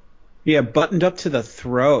 Yeah, buttoned up to the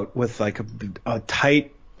throat with like a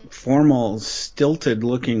tight, formal,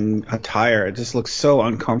 stilted-looking attire. It just looks so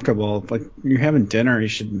uncomfortable. Like you're having dinner, you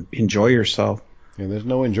should enjoy yourself. Yeah, there's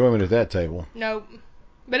no enjoyment at that table. Nope.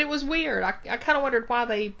 But it was weird. I kind of wondered why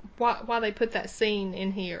they put that scene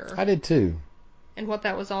in here. I did too. And what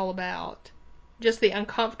that was all about. Just the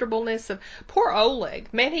uncomfortableness of poor Oleg.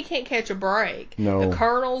 Man, he can't catch a break. No. The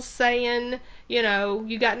Colonel's saying, you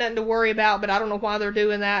got nothing to worry about, but I don't know why they're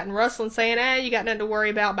doing that. And Ruslin's saying, you got nothing to worry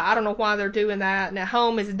about, but I don't know why they're doing that. And at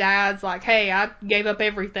home, his dad's like, hey, I gave up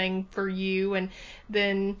everything for you. And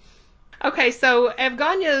then Okay, so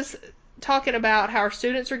Evgheniya's talking about how our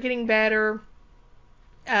students are getting better.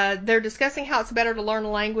 They're discussing how it's better to learn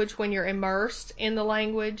a language when you're immersed in the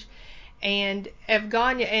language. And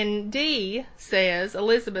Evgheniya and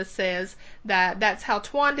Elizabeth says that that's how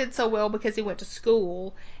Twan did so well because he went to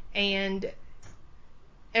school. And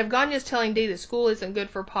Evgheniya's telling Dee that school isn't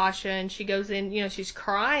good for Pasha, and she goes in, she's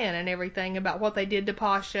crying and everything about what they did to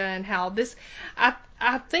Pasha and how this.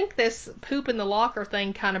 I think this poop in the locker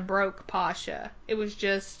thing kind of broke Pasha. It was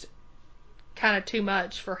just kind of too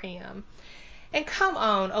much for him. And come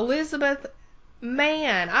on, Elizabeth,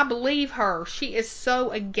 man, I believe her. She is so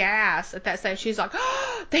aghast at that stage. She's like,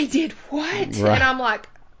 oh, they did what? Right. And I'm like,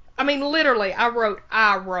 literally, I wrote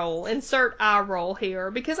eye roll, insert eye roll here,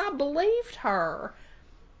 because I believed her.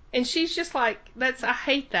 And she's just like, I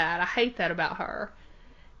hate that. I hate that about her.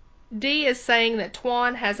 Dee is saying that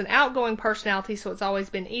Twan has an outgoing personality, so it's always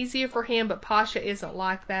been easier for him, but Pasha isn't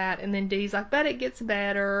like that. And then Dee's like, but it gets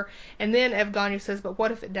better. And then Evgheniya says, but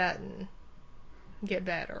what if it doesn't get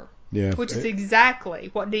better? Yeah. Which is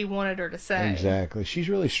exactly what Dee wanted her to say. Exactly. She's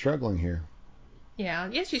really struggling here. Yeah,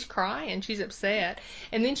 she's crying. She's upset.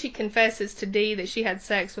 And then she confesses to Dee that she had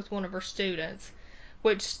sex with one of her students,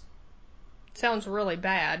 which sounds really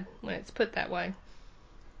bad when it's put that way.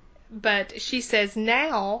 But she says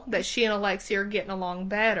now that she and Alexia are getting along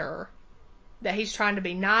better, that he's trying to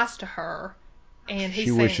be nice to her. And she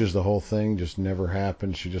wishes the whole thing just never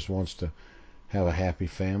happened. She just wants to have a happy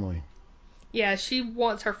family. Yeah, she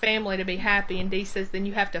wants her family to be happy, and Dee says then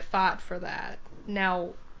you have to fight for that.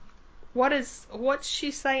 Now, what's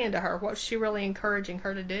she saying to her? What's she really encouraging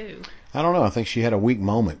her to do? I don't know. I think she had a weak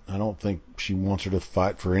moment. I don't think she wants her to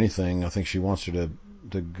fight for anything. I think she wants her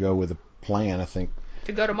to go with a plan. I think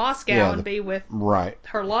to go to Moscow and be with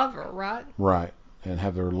her lover, right? Right, and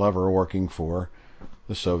have their lover working for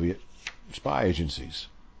the Soviet spy agencies.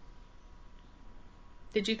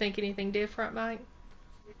 Did you think anything different, Mike?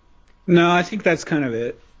 No, I think that's kind of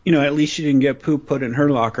it. At least she didn't get poop put in her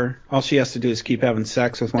locker. All she has to do is keep having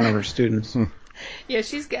sex with one of her students. Yeah,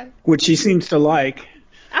 she's got... Which she seems to like.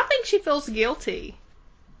 I think she feels guilty.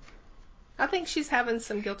 I think she's having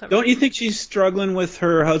some guilt. Don't you think she's struggling with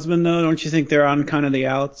her husband, though? Don't you think they're on kind of the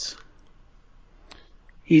outs?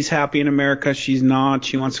 He's happy in America. She's not.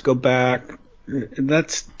 She wants to go back.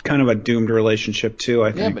 That's kind of a doomed relationship, too,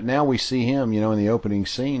 I think. Yeah, but now we see him, in the opening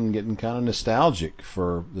scene getting kind of nostalgic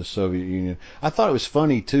for the Soviet Union. I thought it was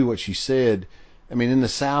funny, too, what she said. I mean, in the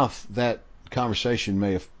South, that conversation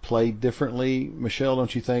may have played differently, Michelle,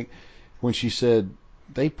 don't you think? When she said,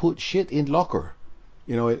 they put shit in locker.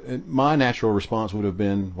 My natural response would have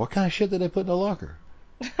been, what kind of shit did they put in the locker?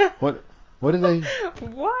 What did they...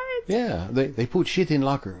 What? Yeah, they put shit in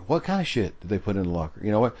locker. What kind of shit did they put in the locker?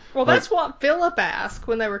 You know what? Well, that's what Philip asked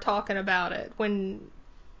when they were talking about it. When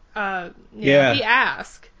he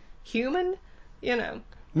asked, human?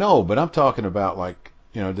 No, but I'm talking about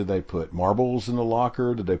did they put marbles in the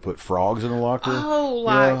locker? Did they put frogs in the locker?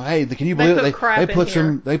 Oh, hey, can you believe they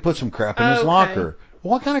put some crap in his locker?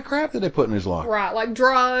 Well, what kind of crap did they put in his locker? Right, like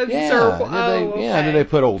drugs did they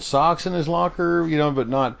put old socks in his locker? But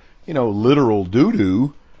not literal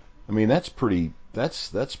doo-doo. I mean, that's pretty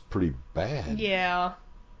bad. Yeah.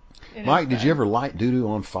 Mike, did you ever light doo-doo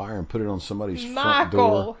on fire and put it on somebody's front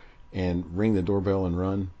door and ring the doorbell and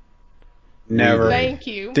run? Never. Thank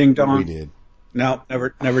you. Ding dong. We did. No,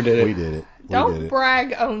 never did it. We did it. Don't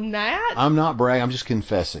brag on that. I'm not bragging. I'm just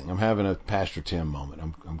confessing. I'm having a Pastor Tim moment.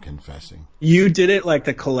 I'm confessing. You did it like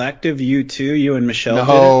the collective, you two, you and Michelle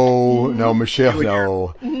did it? No, Michelle,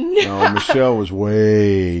 no. No, Michelle was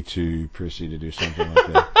way too prissy to do something like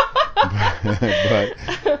that.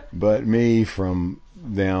 but me from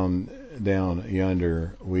down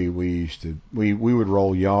yonder, we would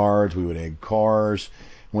roll yards, we would egg cars.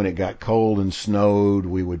 When it got cold and snowed,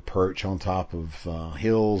 we would perch on top of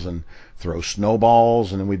hills and throw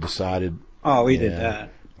snowballs, and then we decided... Oh, we did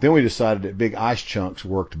that. Then we decided that big ice chunks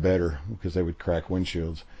worked better because they would crack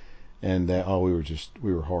windshields. And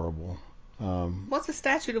we were horrible. What's the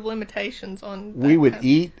statute of limitations on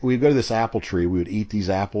that? We'd go to this apple tree, we would eat these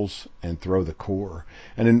apples and throw the core.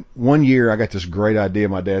 And then one year I got this great idea.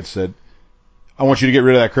 My dad said, I want you to get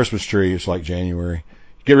rid of that Christmas tree. It's like January.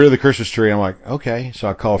 Get rid of the Christmas tree. I'm like, okay. So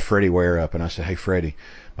I called Freddie Ware up and I said, hey, Freddie,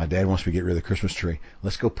 my dad wants me to get rid of the Christmas tree.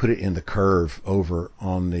 Let's go put it in the curve over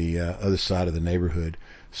on the other side of the neighborhood.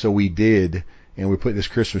 So we did, and we put this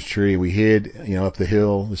Christmas tree. We hid, up the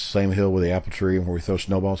hill, the same hill with the apple tree where we throw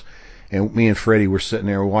snowballs. And me and Freddie were sitting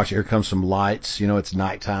there, we're watching. Here comes some lights. It's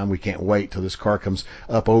nighttime. We can't wait till this car comes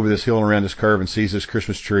up over this hill and around this curve and sees this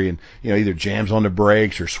Christmas tree and, either jams on the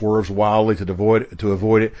brakes or swerves wildly to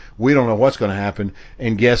avoid it. We don't know what's going to happen.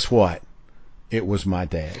 And guess what? It was my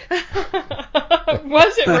dad.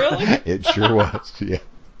 Was it really? It sure was. Yeah.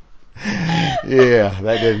 Yeah,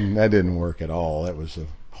 that didn't work at all. That was a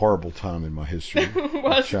horrible time in my history. Yeah,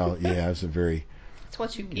 it was a very. That's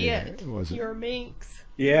what you get. Yeah, it wasn't. You're a minx.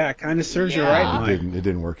 Yeah, it kind of serves you right, Mike. It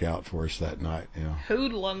didn't work out for us that night. Yeah.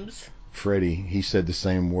 Hoodlums. Freddie, he said the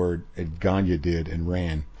same word Evgheniya did and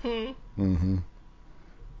ran. Mm-hmm.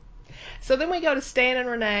 So then we go to Stan and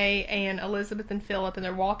Renee and Elizabeth and Philip, and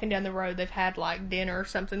they're walking down the road. They've had like dinner or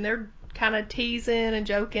something. They're kind of teasing and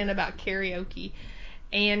joking about karaoke.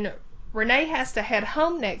 And Renee has to head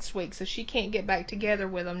home next week, so she can't get back together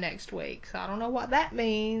with them next week. So I don't know what that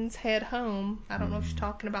means, head home. I don't know if she's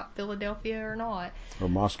talking about Philadelphia or not. Or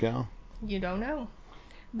Moscow? You don't know.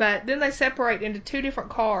 But then they separate into two different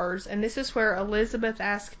cars, and this is where Elizabeth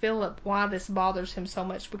asks Philip why this bothers him so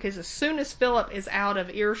much, because as soon as Philip is out of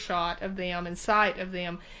earshot of them and sight of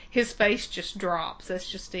them, his face just drops. That's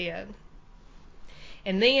just it.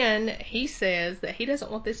 And then he says that he doesn't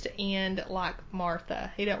want this to end like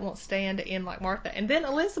Martha. He doesn't want Stan to end like Martha. And then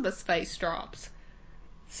Elizabeth's face drops.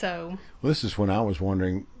 So. Well, this is when I was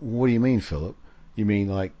wondering, what do you mean, Philip? You mean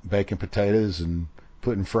like baking potatoes and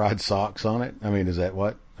putting fried socks on it? I mean, is that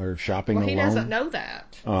what? Or shopping alone? Well, he doesn't know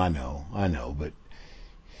that. Oh, I know, but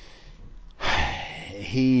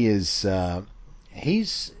he is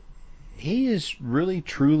really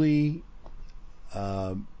truly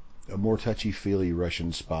a more touchy-feely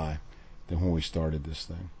Russian spy than when we started this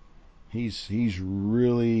thing. He's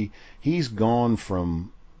gone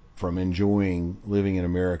from enjoying living in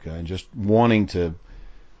America and just wanting to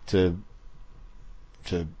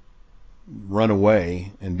run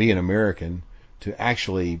away and be an American to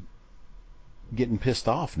actually getting pissed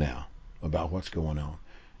off now about what's going on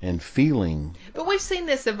and feeling. But we've seen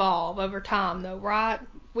this evolve over time, though, right?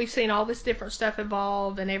 We've seen all this different stuff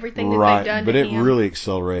evolve and everything that they've done but to it really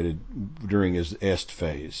accelerated during his est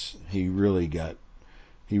phase. He really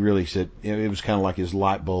said it was kind of like his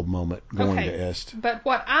light bulb moment going to est. But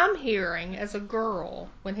what I'm hearing as a girl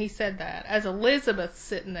when he said that, as Elizabeth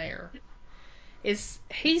sitting there, is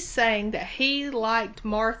he's saying that he liked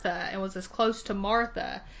Martha and was as close to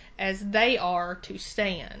Martha as they are to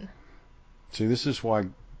Stan. See, this is why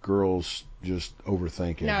girls just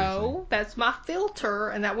overthink everything. No, that's my filter,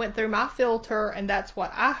 and that went through my filter, and that's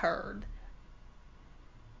what I heard.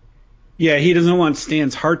 Yeah, he doesn't want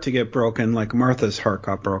Stan's heart to get broken like Martha's heart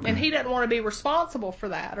got broken. And he doesn't want to be responsible for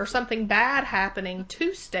that or something bad happening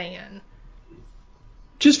to Stan.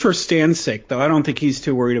 Just for Stan's sake, though, I don't think he's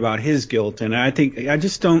too worried about his guilt, and I think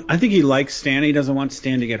he likes Stan. He doesn't want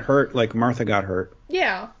Stan to get hurt like Martha got hurt.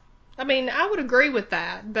 Yeah, I mean, I would agree with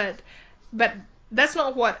that, but that's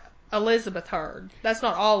not what Elizabeth heard. That's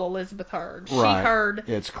not all Elizabeth heard. She heard.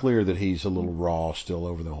 It's clear that he's a little raw still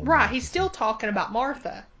over the whole. Right, he's still talking about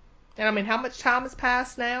Martha, and I mean, how much time has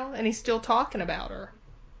passed now, and he's still talking about her.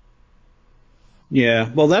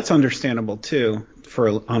 Yeah, well, that's understandable too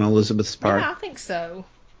on Elizabeth's part. Yeah, I think so.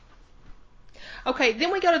 Okay,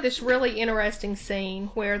 then we go to this really interesting scene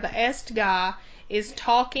where the est guy is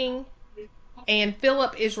talking and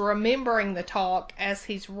Philip is remembering the talk as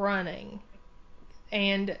he's running.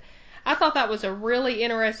 And I thought that was a really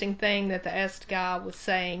interesting thing that the est guy was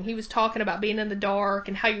saying. He was talking about being in the dark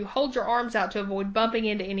and how you hold your arms out to avoid bumping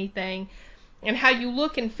into anything and how you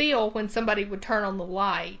look and feel when somebody would turn on the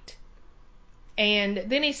light. And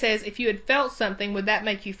then he says, if you had felt something, would that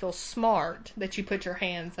make you feel smart that you put your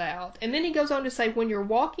hands out? And then he goes on to say, when you're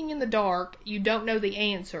walking in the dark, you don't know the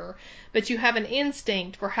answer, but you have an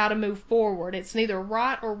instinct for how to move forward. It's neither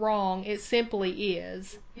right or wrong. It simply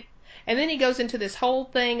is. And then he goes into this whole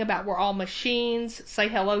thing about we're all machines. Say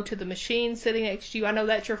hello to the machine sitting next to you. I know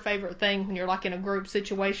that's your favorite thing when you're like in a group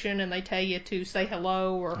situation and they tell you to say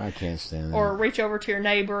hello or I can't stand that. Or reach over to your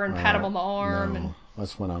neighbor and pat him on the arm. No. And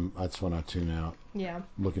That's when I tune out. Yeah.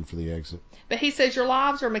 Looking for the exit. But he says your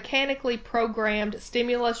lives are mechanically programmed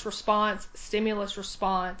stimulus response.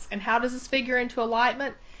 And how does this figure into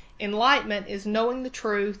enlightenment? Enlightenment is knowing the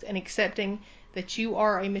truth and accepting that you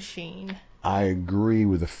are a machine. I agree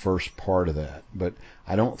with the first part of that, but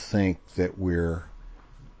I don't think that we're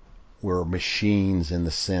machines in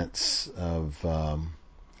the sense of I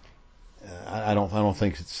don't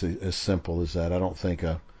think it's as simple as that. I don't think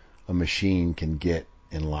a machine can get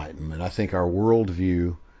enlightenment. I think our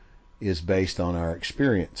worldview is based on our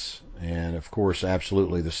experience, and of course,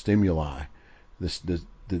 absolutely the stimuli, the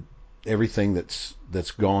everything that's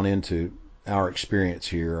gone into our experience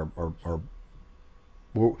here are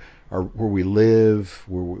where we live,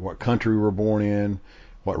 what country we're born in,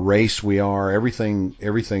 what race we are. Everything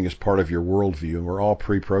is part of your worldview, and we're all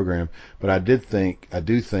pre-programmed. But I do think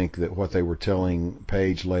that what they were telling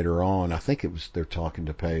Paige later on, I think they're talking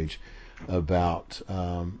to Paige about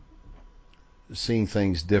seeing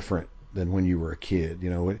things different than when you were a kid.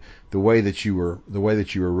 The way that you were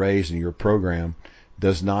raised and your program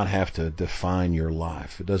does not have to define your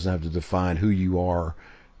life. It doesn't have to define who you are,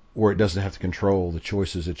 or it doesn't have to control the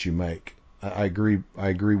choices that you make. I agree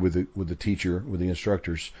with the teacher, with the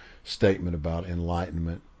instructor's statement about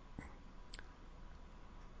enlightenment.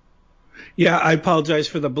 Yeah, I apologize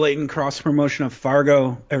for the blatant cross-promotion of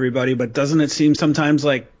Fargo, everybody, but doesn't it seem sometimes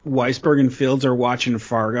like Weisberg and Fields are watching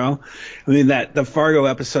Fargo? I mean, the Fargo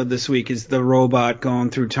episode this week is the robot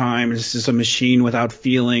going through time. It's just a machine without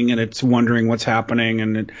feeling, and it's wondering what's happening,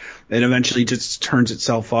 and it eventually just turns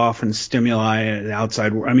itself off and stimuli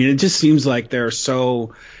outside. I mean, it just seems like they're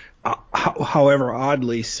so, however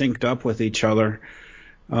oddly, synced up with each other.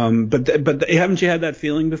 But haven't you had that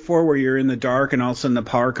feeling before where you're in the dark and all of a sudden the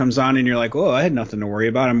power comes on and you're like, oh, I had nothing to worry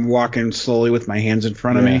about. I'm walking slowly with my hands in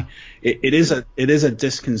front of me. It is a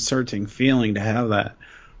disconcerting feeling to have that.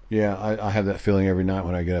 Yeah, I have that feeling every night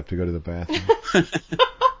when I get up to go to the bathroom.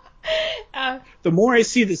 The more I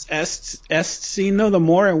see this Est scene, though, the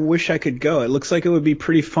more I wish I could go. It looks like it would be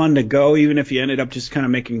pretty fun to go, even if you ended up just kind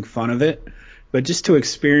of making fun of it. But just to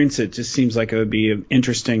experience it just seems like it would be an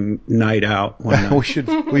interesting night out. we should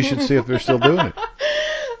see if they're still doing it.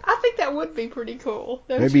 I think that would be pretty cool.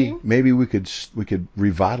 Maybe we could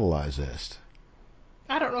revitalize Est.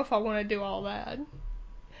 I don't know if I want to do all that.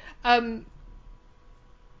 I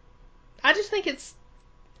just think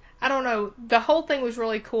I don't know. The whole thing was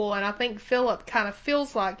really cool, and I think Philip kind of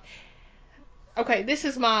feels like. Okay, this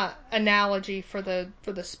is my analogy for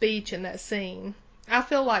the speech in that scene. I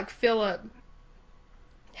feel like Philip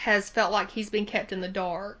has felt like he's been kept in the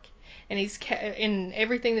dark, and he's in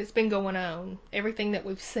everything that's been going on, everything that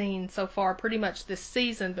we've seen so far, pretty much this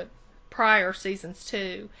season, but prior seasons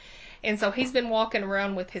too. And so he's been walking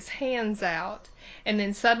around with his hands out, and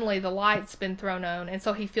then suddenly the light's been thrown on, and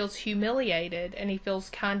so he feels humiliated, and he feels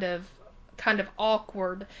kind of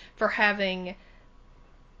awkward for having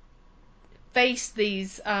faced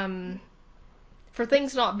these, for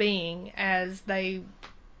things not being as they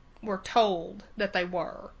were told that they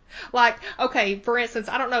were. Like, okay, for instance,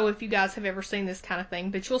 I don't know if you guys have ever seen this kind of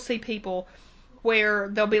thing, but you'll see people where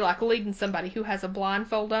they'll be like leading somebody who has a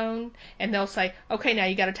blindfold on, and they'll say, okay, now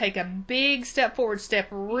you got to take a big step forward, step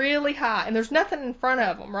really high, and there's nothing in front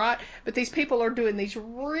of them, right? But these people are doing these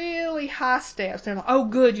really high steps. They're like, oh,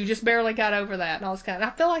 good, you just barely got over that, and all this kind of.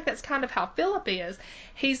 And I feel like that's kind of how Philip is.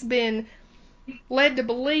 He's been led to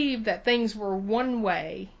believe that things were one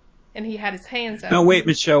way, and he had his hands out. Now, wait,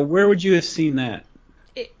 Michelle, where would you have seen that?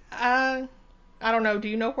 I don't know. Do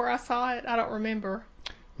you know where I saw it? I don't remember.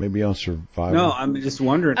 Maybe on Survivor. No, I'm just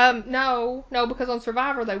wondering. No, because on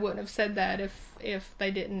Survivor they wouldn't have said that if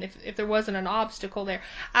they didn't, if there wasn't an obstacle there.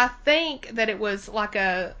 I think that it was like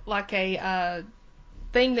a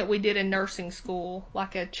thing that we did in nursing school,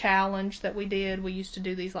 like a challenge that we did. We used to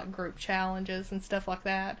do these like group challenges and stuff like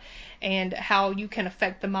that, and how you can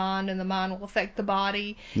affect the mind and the mind will affect the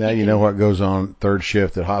body. Now you know what goes on third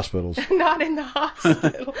shift at hospitals. Not in the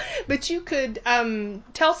hospital. But you could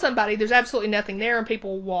tell somebody there's absolutely nothing there, and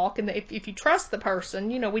people will walk, and if you trust the person,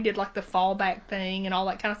 we did like the fallback thing and all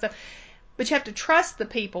that kind of stuff. But you have to trust the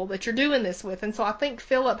people that you're doing this with. And so I think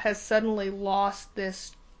Philip has suddenly lost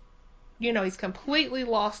this, he's completely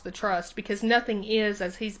lost the trust because nothing is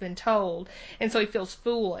as he's been told. And so he feels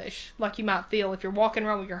foolish, like you might feel if you're walking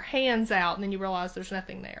around with your hands out and then you realize there's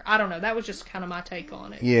nothing there. I don't know. That was just kind of my take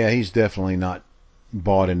on it. Yeah, he's definitely not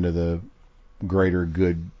bought into the greater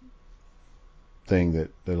good thing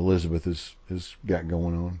that Elizabeth has got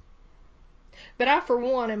going on. But I, for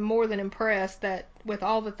one, am more than impressed that with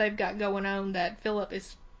all that they've got going on, that Philip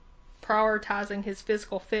is prioritizing his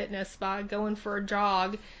physical fitness by going for a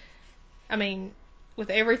jog. I mean, with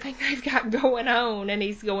everything they've got going on, and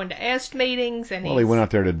he's going to EST meetings, and he went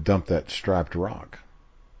out there to dump that striped rock.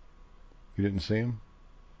 You didn't see him?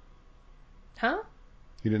 Huh?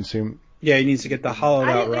 You didn't see him? Yeah, he needs to get the hollowed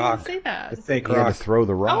out rock. I didn't see that. The fake rock. He had to throw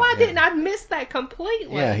the rock. Oh, I didn't. I missed that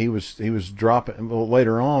completely. Yeah, he was dropping. Well,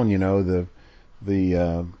 later on,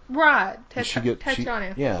 the right.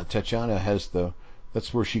 Tatiana. Tatiana has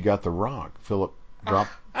that's where she got the rock. Philip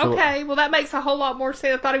dropped. Okay, well that makes a whole lot more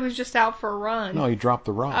sense. I thought he was just out for a run. No, he dropped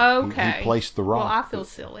the rock. Okay. He placed the rock. Well, I feel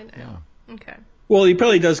silly now. Yeah. Okay. Well, he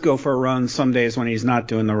probably does go for a run some days when he's not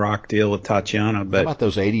doing the rock deal with Tatiana. But how about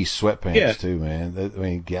those 80s sweatpants too, man? I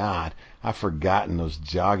mean, God, I've forgotten those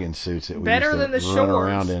jogging suits that we used to run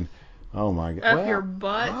around in. Oh my God! up your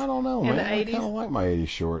butt. I don't know, in man. the I 80s. kind of like my '80s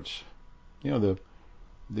shorts. You know,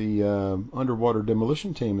 the underwater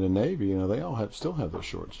demolition team in the Navy. You know, they all still have those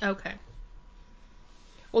shorts. Okay.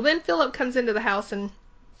 Well, then Philip comes into the house, and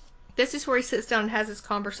this is where he sits down and has this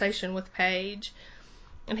conversation with Paige.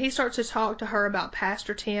 And he starts to talk to her about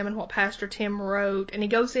Pastor Tim and what Pastor Tim wrote. And he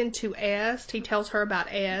goes into Est. He tells her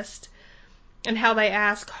about Est and how they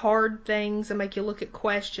ask hard things and make you look at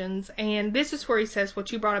questions. And this is where he says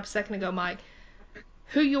what you brought up a second ago, Mike.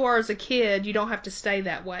 Who you are as a kid, you don't have to stay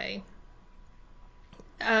that way.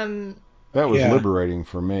 That was liberating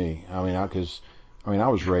for me. I mean, I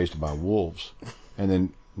was raised by wolves. And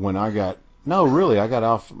then when I got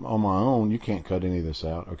off on my own. You can't cut any of this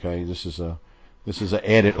out, okay? This is an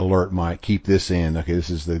edit alert, Mike. Keep this in. Okay, this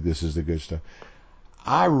is the good stuff.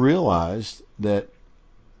 I realized that,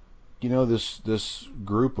 you know, this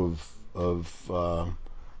group of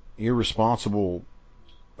irresponsible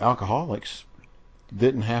alcoholics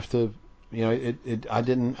didn't have to, you know, I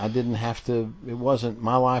didn't have to.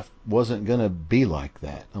 My life wasn't gonna be like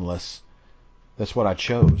that unless that's what I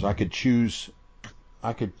chose. I could choose.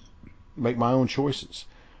 I could make my own choices.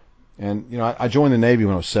 And, you know, I joined the Navy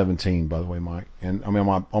when I was 17, by the way, Mike. And, I mean,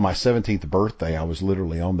 on my 17th birthday, I was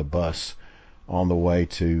literally on the bus on the way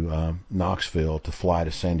to Knoxville to fly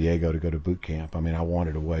to San Diego to go to boot camp. I mean, I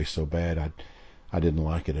wanted away so bad. I didn't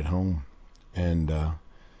like it at home. And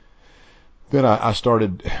then I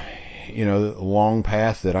started, you know, the long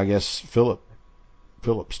path that I guess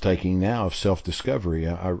Philip's taking now of self-discovery.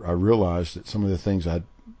 I realized that some of the things I'd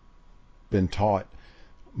been taught,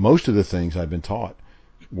 most of the things I'd been taught,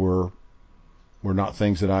 were not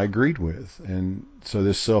things that I agreed with. And so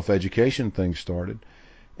this self-education thing started.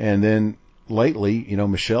 And then lately, you know,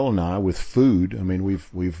 Michelle and I, with food, I mean,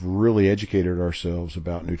 we've really educated ourselves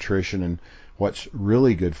about nutrition and what's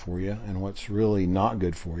really good for you and what's really not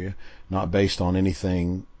good for you, not based on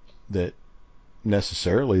anything that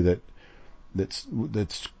necessarily that's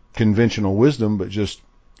conventional wisdom, but just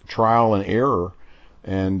trial and error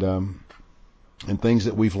and things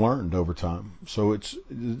that we've learned over time. So it's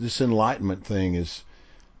this enlightenment thing is,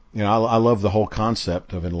 you know, I love the whole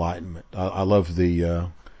concept of enlightenment. I love the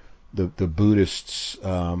Buddhists'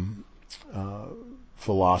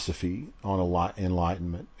 philosophy on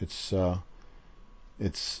enlightenment. It's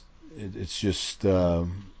just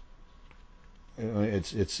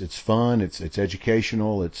it's fun. It's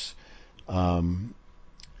educational. It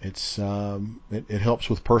helps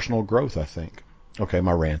with personal growth, I think. Okay,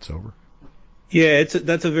 my rant's over. Yeah,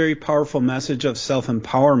 that's a very powerful message of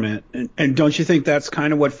self-empowerment. And don't you think that's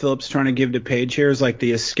kind of what Philip's trying to give to Paige here is like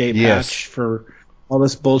the escape hatch for all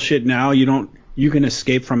this bullshit now? You can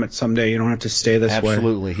escape from it someday. You don't have to stay this way.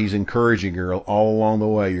 Absolutely. He's encouraging her all along the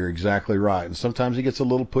way. You're exactly right. And sometimes he gets a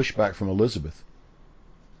little pushback from Elizabeth.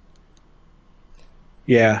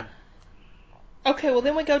 Yeah. Okay, well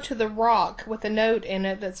then we go to the rock with a note in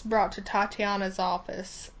it that's brought to Tatiana's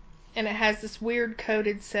office. And it has this weird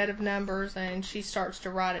coded set of numbers, and she starts to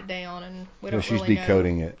write it down, and we don't she's really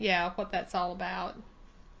decoding know, it. Yeah, what that's all about.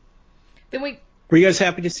 Then Were you guys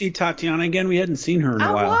happy to see Tatiana again? We hadn't seen her in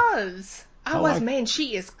a while. I was. Man,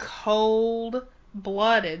 she is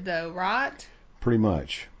cold-blooded, though, right? Pretty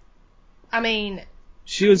much. I mean,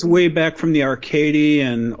 she was way back from the Arcady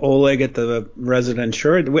and Oleg at the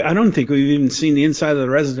Residentura. I don't think we've even seen the inside of the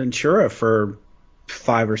Residentura for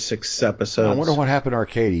 5 or 6 episodes. I wonder what happened to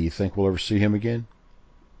Arcady. You think we'll ever see him again?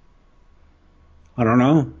 I don't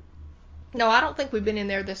know. No, I don't think we've been in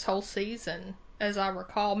there this whole season, as I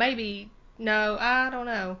recall. Maybe, no, I don't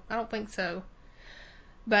know. I don't think so.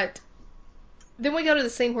 But then we go to the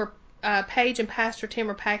scene where Paige and Pastor Tim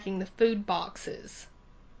are packing the food boxes.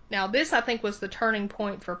 Now, this, I think, was the turning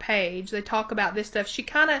point for Paige. They talk about this stuff.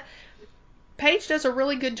 Paige does a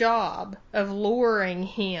really good job of luring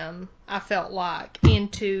him, I felt like,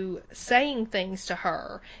 into saying things to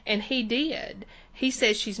her. And he did. He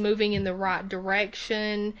says she's moving in the right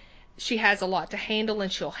direction. She has a lot to handle,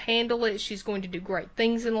 and she'll handle it. She's going to do great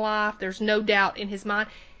things in life. There's no doubt in his mind.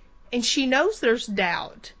 And she knows there's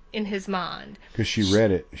doubt in his mind. Because she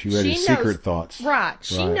read it. She read his secret thoughts. Right.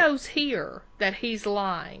 She knows here that he's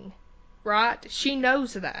lying. Right? She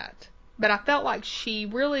knows that. But I felt like she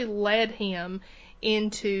really led him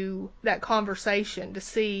into that conversation to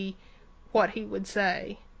see what he would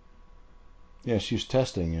say. Yeah, she's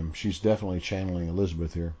testing him. She's definitely channeling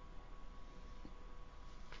Elizabeth here.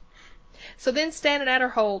 So then Stan and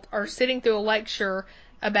Aderholt are sitting through a lecture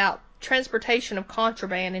about transportation of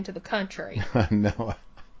contraband into the country. No,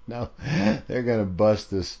 they're going to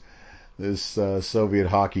bust this Soviet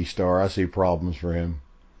hockey star. I see problems for him.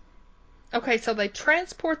 Okay, so they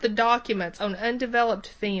transport the documents on undeveloped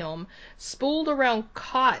film, spooled around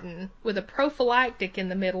cotton with a prophylactic in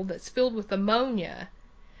the middle that's filled with ammonia.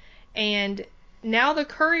 And now the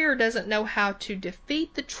courier doesn't know how to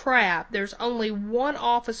defeat the trap. There's only one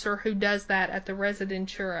officer who does that at the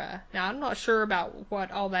Residentura. Now, I'm not sure about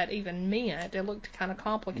what all that even meant. It looked kind of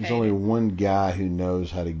complicated. There's only one guy who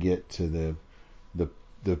knows how to get to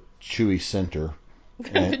the Chewy Center.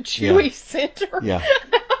 The Chewy Center? Yeah.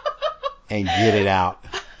 And get it out.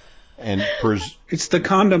 And it's the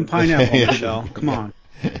condom pineapple, Michelle. Come on.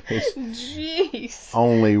 Jeez.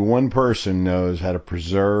 Only one person knows how to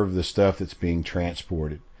preserve the stuff that's being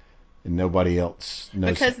transported, and nobody else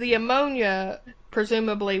knows. Because the ammonia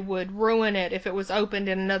presumably would ruin it if it was opened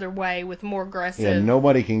in another way with more aggressive. Yeah,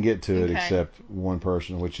 nobody can get to it except one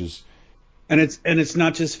person, which is. And it's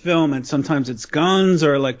not just film. And sometimes it's guns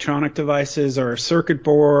or electronic devices or a circuit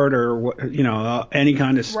board or any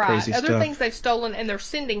kind of crazy stuff. Other things they've stolen and they're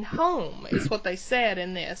sending home is what they said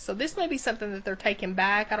in this. So this may be something that they're taking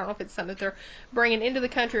back. I don't know if it's something that they're bringing into the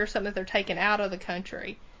country or something that they're taking out of the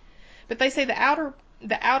country. But they say the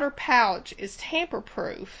outer pouch is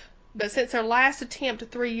tamper-proof. But since their last attempt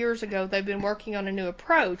 3 years ago, they've been working on a new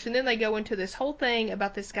approach. And then they go into this whole thing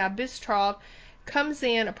about this guy Bistrov. Comes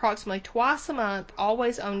in approximately twice a month,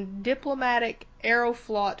 always on diplomatic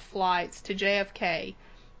Aeroflot flights to JFK.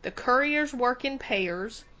 The couriers work in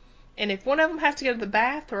pairs, and if one of them has to go to the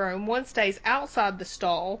bathroom, one stays outside the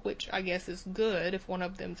stall, which I guess is good if one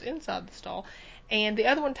of them's inside the stall, and the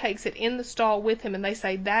other one takes it in the stall with him, and they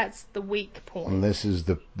say that's the weak point. And this is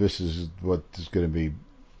what is going to be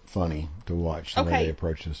funny to watch the way they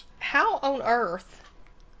approach this. How on earth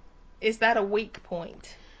is that a weak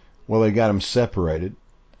point? Well, they got them separated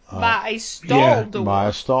by a stall door. By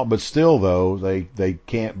a stall, but still, though, they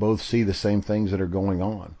can't both see the same things that are going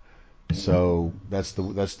on. So that's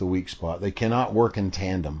the weak spot. They cannot work in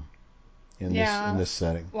tandem in this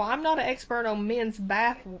setting. Well, I'm not an expert on men's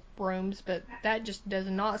bathrooms, but that just does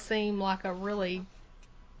not seem like a really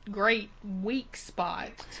great weak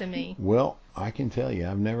spot to me. Well, I can tell you,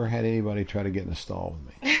 I've never had anybody try to get in a stall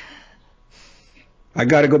with me. I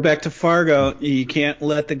got to go back to Fargo. You can't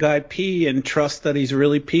let the guy pee and trust that he's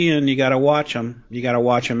really peeing. You got to watch him. You got to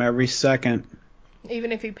watch him every second.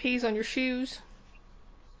 Even if he pees on your shoes?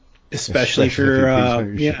 Especially if you're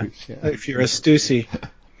if you're a Stussy.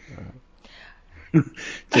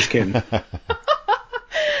 Just kidding.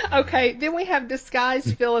 Okay, then we have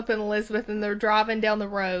disguised Philip and Elizabeth, and they're driving down the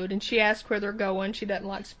road, and she asks where they're going. She doesn't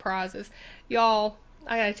like surprises. Y'all,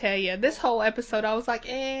 I gotta tell you, this whole episode, I was like,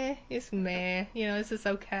 it's meh. This is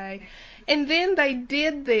okay. And then they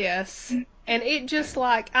did this, and it just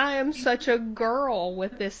like, I am such a girl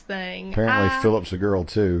with this thing. Apparently Philip's a girl,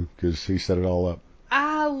 too, because he set it all up.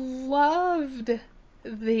 I loved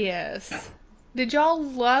this. Did y'all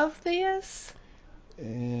love this?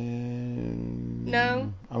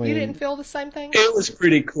 No? I mean, you didn't feel the same thing? It was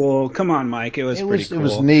pretty cool. Come on, Mike. It was pretty cool. It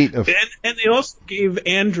was neat. And they also gave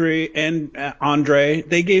Andre,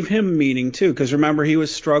 they gave him meaning, too, because remember, he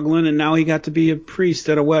was struggling, and now he got to be a priest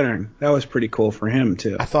at a wedding. That was pretty cool for him,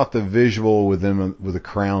 too. I thought the visual with them with the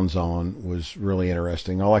crowns on was really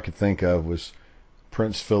interesting. All I could think of was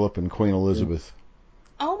Prince Philip and Queen Elizabeth.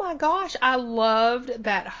 Oh, my gosh. I loved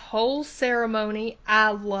that whole ceremony.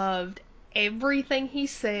 I loved everything he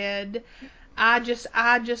said. I just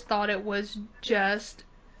thought it was just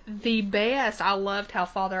the best. I loved how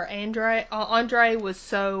Father Andre was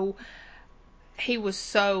so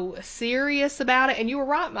serious about it. And you were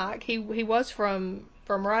right, Mike. He was from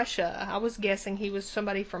Russia. I was guessing he was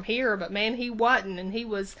somebody from here, but man, he wasn't. And he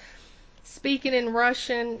was speaking in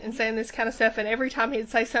Russian and saying this kind of stuff, and every time he'd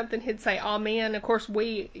say something, he'd say amen. Of course,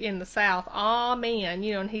 we in the South, amen,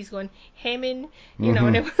 and he's going, hemen,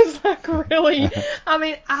 and it was like really, I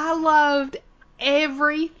mean, I loved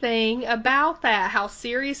everything about that, how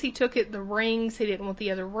serious he took it, the rings, he didn't want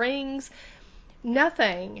the other rings,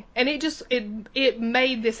 nothing, and it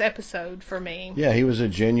made this episode for me. Yeah, he was a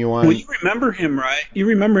genuine. Well, you remember him, right? You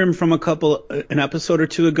remember him from an episode or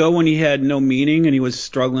two ago when he had no meaning and he was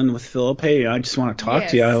struggling with Philip. Hey, I just want to talk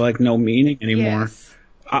to you. I like no meaning anymore. Yes.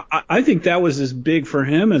 I think that was as big for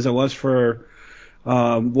him as it was for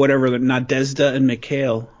Nadezhda and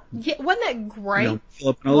Mikhail. Yeah, wasn't that great?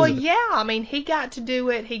 Philip and well, Elizabeth. yeah, I mean, he got to do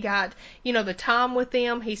it. He got, the time with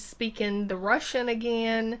them. He's speaking the Russian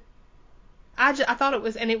again. I thought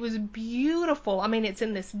it was beautiful. I mean, it's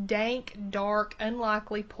in this dank, dark,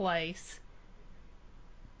 unlikely place.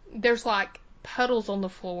 There's like puddles on the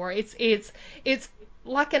floor. It's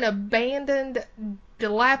like an abandoned,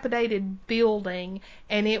 dilapidated building,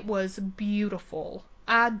 and it was beautiful.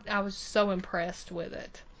 I was so impressed with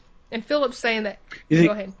it. And Philip's saying that.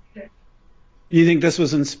 Go ahead. You think this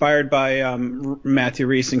was inspired by Matthew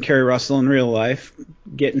Rhys and Kerry Russell in real life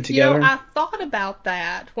getting together? I thought about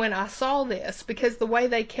that when I saw this, because the way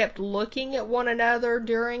they kept looking at one another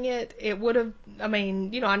during it, it would have, I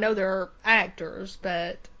know they're actors,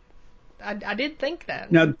 but I did think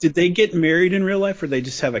that. Now, did they get married in real life, or they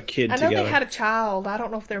just have a kid together? I know together? They had a child. I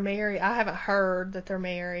don't know if they're married. I haven't heard that they're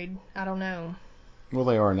married. I don't know. Well,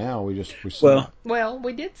 they are now. We saw. Well,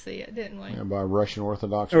 we did see it, didn't we? Yeah, by Russian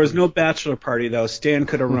Orthodox. There was no bachelor party, though. Stan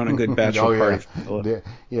could have run a good bachelor party.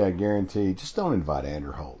 Yeah, guaranteed. Just don't invite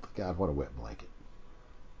Aderholt. God, what a wet blanket.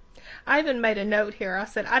 I even made a note here. I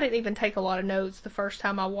said I didn't even take a lot of notes the first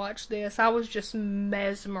time I watched this. I was just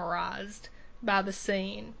mesmerized by the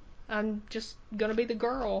scene. I'm just going to be the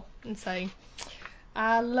girl and say,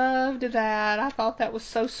 I loved that. I thought that was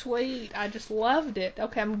so sweet. I just loved it.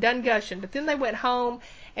 Okay, I'm done gushing. But then they went home,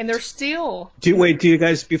 and they're still... Do you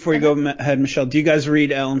guys, before you go ahead, Michelle, do you guys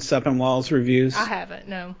read Alan Sepinwall's reviews? I haven't,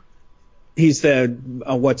 no. He's the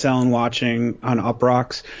What's Alan Watching on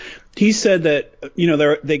Uprocks. He said that,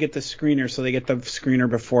 they get the screener, so they get the screener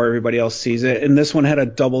before everybody else sees it. And this one had a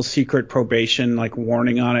double secret probation,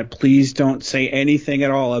 warning on it. Please don't say anything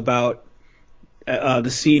at all about the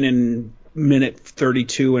scene in minute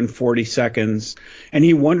 32 and 40 seconds. And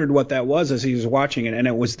he wondered what that was as he was watching it, and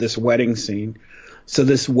it was this wedding scene. So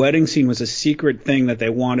this wedding scene was a secret thing that they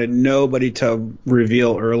wanted nobody to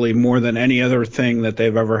reveal early, more than any other thing that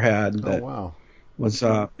they've ever had. That was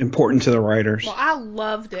important to the writers. Well, I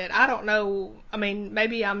loved it. I don't know.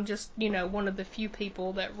 Maybe I'm just, one of the few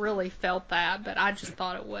people that really felt that, but I just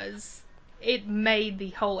thought it made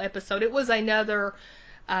the whole episode. It was another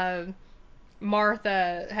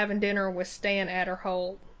Martha having dinner with Stan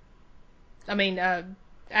Aderholt.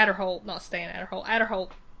 Aderholt, not Stan Aderholt.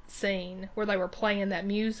 Aderholt scene where they were playing that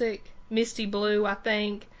music, Misty Blue, I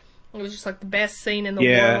think. It was just the best scene in the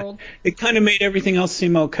world. It kind of made everything else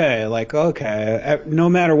seem okay. No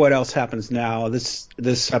matter what else happens now, this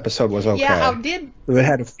episode was okay. Yeah, I did. It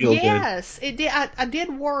had to feel good. Yes, it did. I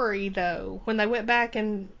did worry though when they went back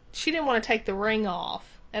and she didn't want to take the ring off.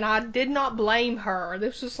 And I did not blame her.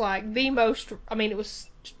 This was the most, it was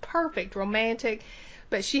perfect, romantic.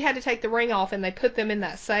 But she had to take the ring off, and they put them in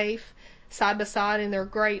that safe, side by side, in their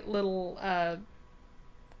great little,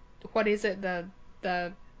 what is it,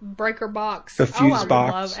 the breaker box? The fuse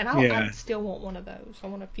box. I still want one of those. I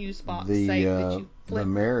want a fuse box safe that you flip. The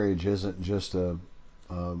marriage isn't just a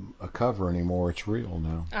cover anymore. It's real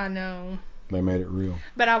now. I know. They made it real.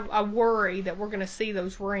 But I worry that we're going to see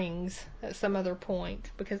those rings at some other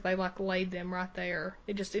point because they laid them right there.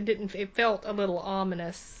 It felt a little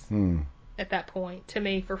ominous at that point to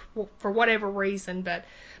me for whatever reason. But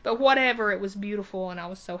whatever, it was beautiful and I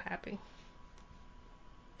was so happy.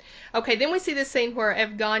 Okay, then we see this scene where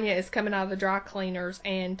Evgheniya is coming out of the dry cleaners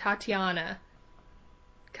and Tatiana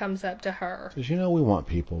comes up to her. Says, we want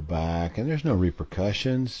people back, and there's no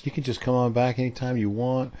repercussions. You can just come on back anytime you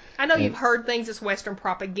want. I know you've heard things as Western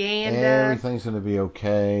propaganda. Everything's going to be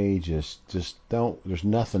okay. Just don't. There's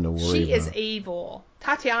nothing to worry about. She is evil.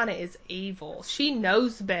 Tatiana is evil. She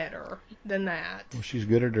knows better than that. Well, she's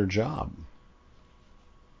good at her job.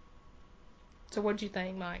 So what'd you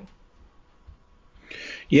think, Mike?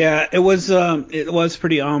 Yeah, it was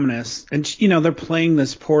pretty ominous. And, they're playing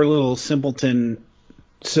this poor little simpleton.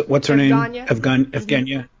 What's her name? Evgheniya.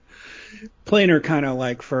 Mm-hmm. Playing her kind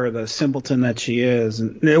of for the simpleton that she is.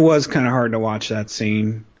 And it was kind of hard to watch that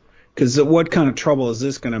scene. Because what kind of trouble is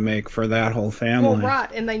this going to make for that whole family? Well,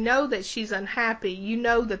 right. And they know that she's unhappy. You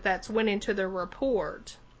know that's went into the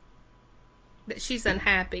report. That she's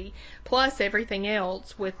unhappy. Plus everything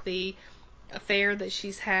else with the affair that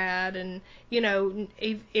she's had. And,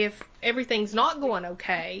 if everything's not going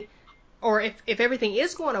okay... Or if everything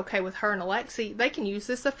is going okay with her and Alexei, they can use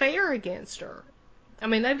this affair against her.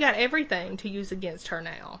 They've got everything to use against her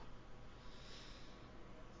now.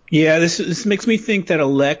 Yeah, this makes me think that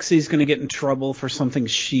Alexei's going to get in trouble for something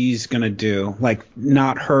she's going to do.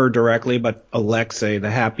 Not her directly, but Alexei,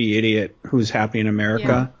 the happy idiot who's happy in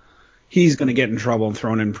America. Yeah. He's going to get in trouble and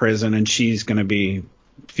thrown in prison, and she's going to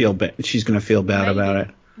feel bad Maybe. About it.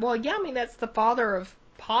 Well, yeah, that's the father of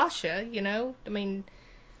Pasha,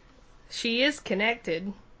 She is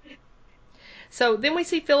connected. So then we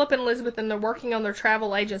see Philip and Elizabeth, and they're working on their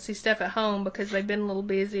travel agency stuff at home because they've been a little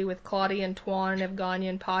busy with Claudia and Tuan and Evgheniya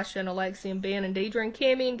and Pasha and Alexei and Ben and Deidre and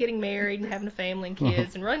Kimmy and getting married and having a family and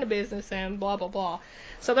kids and running a business and blah, blah, blah.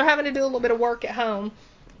 So they're having to do a little bit of work at home.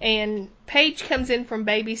 And Paige comes in from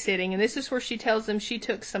babysitting, and this is where she tells them she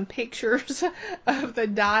took some pictures of the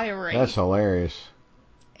diary. That's hilarious.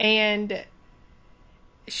 And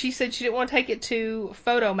she said she didn't want to take it to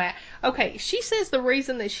Photomat. Okay, she says the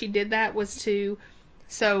reason that she did that was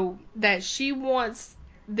so that she wants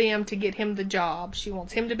them to get him the job. She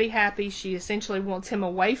wants him to be happy. She essentially wants him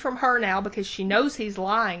away from her now because she knows he's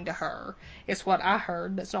lying to her. It's what I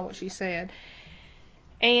heard. That's not what she said.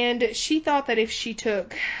 And she thought that if she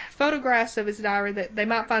took photographs of his diary, that they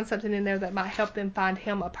might find something in there that might help them find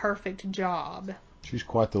him a perfect job. She's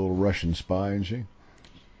quite the little Russian spy, isn't she?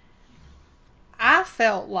 I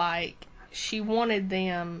felt like she wanted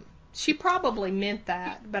them, she probably meant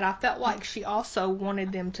that, but I felt like she also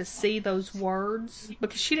wanted them to see those words,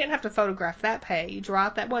 because she didn't have to photograph that page,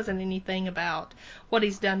 right? That wasn't anything about what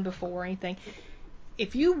he's done before or anything.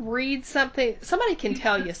 If you read something, somebody can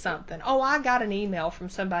tell you something. Oh, I got an email from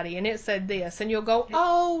somebody and it said this, and you'll go,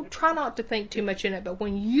 oh, try not to think too much in it. But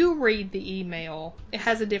when you read the email, it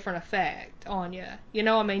has a different effect on you. You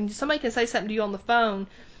know, I mean, somebody can say something to you on the phone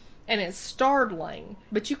and it's startling,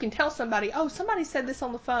 but you can tell somebody, oh, somebody said this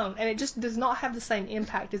on the phone, and it just does not have the same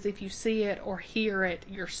impact as if you see it or hear it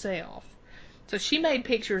yourself. So she made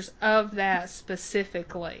pictures of that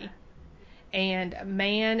specifically. And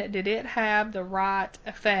man, did it have the right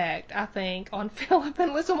effect, I think, on Philip.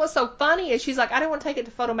 And listen, what's so funny is she's like, I didn't want to take it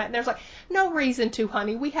to Photomat. And there's like, no reason to,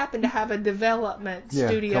 honey. We happen to have a development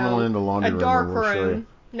studio, come on into laundry a room, Darkroom,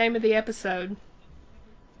 name of the episode.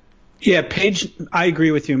 Yeah, Paige, I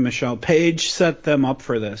agree with you, Michelle. Paige set them up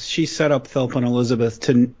for this. She set up Philip and Elizabeth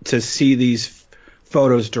to see these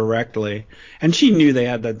photos directly. And she knew they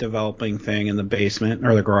had that developing thing in the basement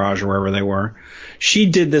or the garage or wherever they were. She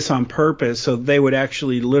did this on purpose so they would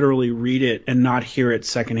actually literally read it and not hear it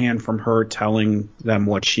secondhand from her telling them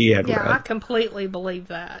what she had read. Yeah, I completely believe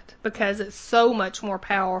that because it's so much more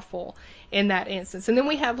powerful in that instance. And then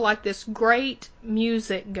we have like this great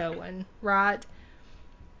music going, right?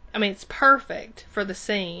 I mean, it's perfect for the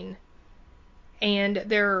scene. And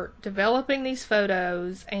they're developing these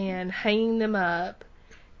photos and hanging them up.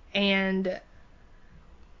 And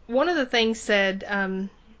one of the things said,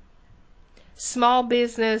 small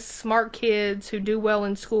business, smart kids who do well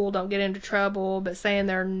in school don't get into trouble, but saying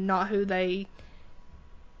they're not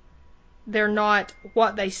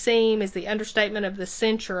what they seem is the understatement of the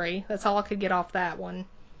century. That's all I could get off that one.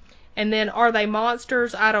 And then, are they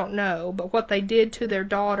monsters? I don't know, but what they did to their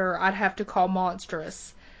daughter, I'd have to call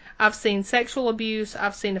monstrous. I've seen sexual abuse,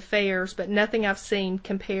 I've seen affairs, but nothing I've seen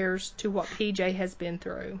compares to what PJ has been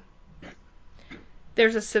through.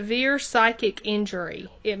 There's a severe psychic injury.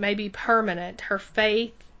 It may be permanent. Her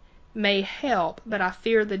faith may help, but I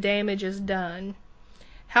fear the damage is done.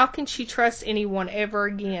 How can she trust anyone ever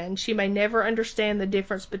again? She may never understand the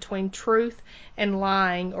difference between truth and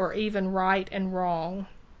lying, or even right and wrong.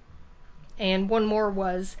 And one more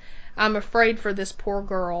was, I'm afraid for this poor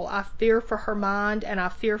girl. I fear for her mind and I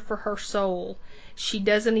fear for her soul. She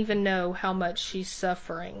doesn't even know how much she's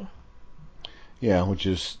suffering. Yeah, which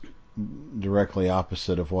is directly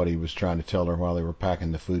opposite of what he was trying to tell her while they were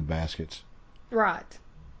packing the food baskets. Right.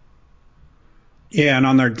 Yeah, and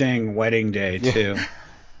on their dang wedding day, too.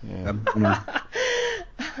 Yeah.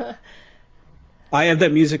 I have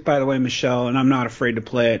that music, by the way, Michelle, and I'm not afraid to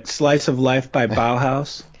play it. Slice of Life by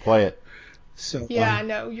Bauhaus. Play it. So yeah, I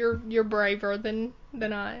know. You're braver than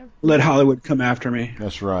I am. Let Hollywood come after me.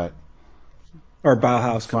 That's right. Or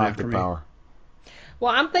Bauhaus come Fight after the me. power.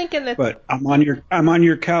 Well, I'm thinking that. But I'm on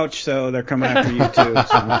your couch, so they're coming after you too.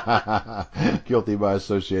 So. Guilty by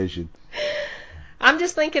association. I'm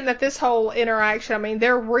just thinking that this whole interaction, I mean,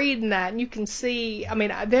 they're reading that, and you can see, I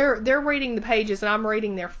mean, they're reading the pages, and I'm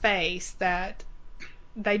reading their face, that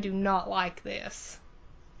they do not like this.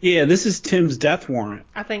 Yeah, this is Tim's death warrant.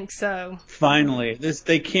 I think so. Finally,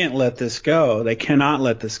 they can't let this go. They cannot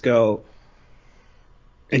let this go,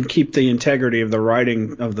 and keep the integrity of the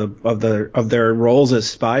writing of their roles as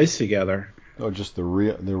spies together. Oh, just the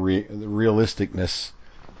realisticness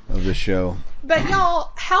of the show. But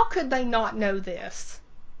y'all, how could they not know this?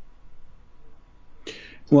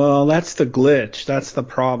 Well, that's the glitch. That's the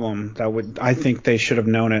problem. I think they should have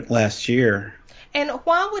known it last year. And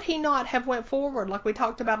why would he not have went forward like we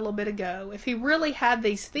talked about a little bit ago? If he really had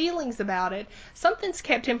these feelings about it, something's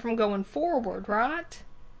kept him from going forward, right?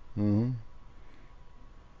 Mm-hmm.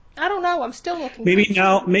 I don't know. I'm still looking. Maybe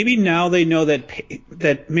now they know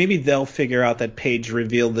that maybe they'll figure out that Paige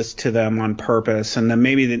revealed this to them on purpose, and then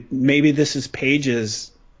maybe this is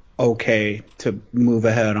Paige's okay to move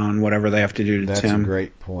ahead on whatever they have to do to That's Tim. That's a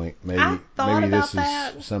great point. Maybe this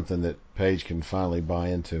is something that Paige can finally buy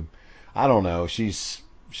into. I don't know. She's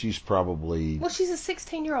probably... Well, she's a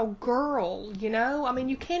 16-year-old girl, you know? I mean,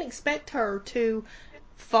 you can't expect her to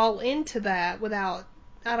fall into that without...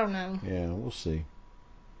 I don't know. Yeah, we'll see.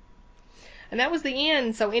 And that was the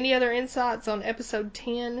end. So any other insights on episode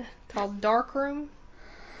 10 called Darkroom?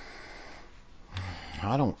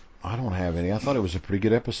 I don't have any. I thought it was a pretty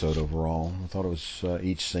good episode overall. I thought it was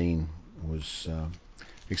each scene was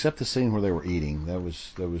except the scene where they were eating. That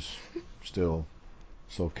was still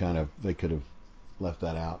so kind of, they could have left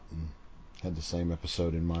that out and had the same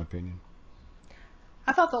episode, in my opinion.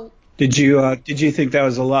 I thought the Did you think that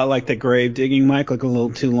was a lot like the grave digging, Mike? Like a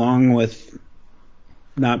little too long with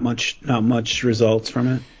not much results from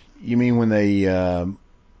it? You mean when they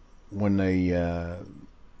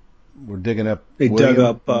were digging up? They William?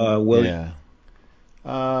 dug up William. Yeah.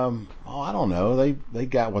 I don't know. They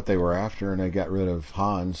got what they were after, and they got rid of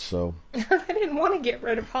Hans. So they didn't want to get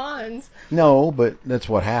rid of Hans. No, but that's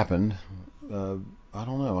what happened. I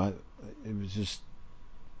don't know. It was just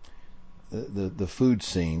the food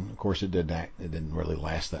scene. Of course, it didn't really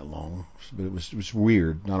last that long, but it was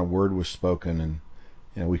weird. Not a word was spoken,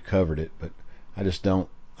 and we covered it. But I just don't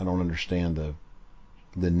understand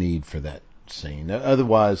the need for that scene.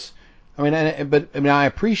 Otherwise, I mean, I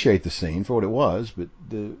appreciate the scene for what it was, but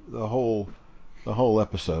the whole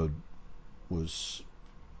episode was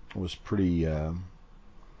pretty. I'm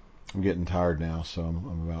getting tired now, so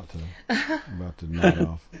I'm about to nod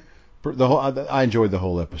off. I enjoyed the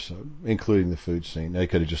whole episode, including the food scene. They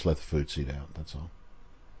could have just let the food scene out. That's all.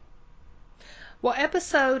 Well,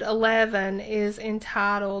 episode 11 is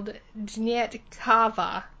entitled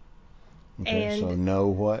Dnietkava. Okay, and so know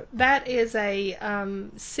what? That is a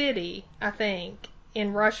city, I think,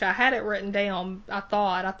 in Russia. I had it written down. I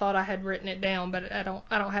thought I had written it down, but I don't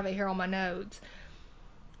have it here on my notes.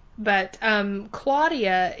 But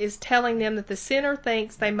Claudia is telling them that the center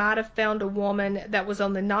thinks they might have found a woman that was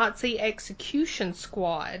on the Nazi execution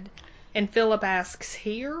squad. And Philip asks,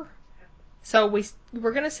 here? So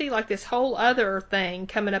we're going to see like this whole other thing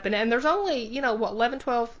coming up. And there's only, 11,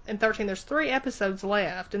 12, and 13. There's 3 episodes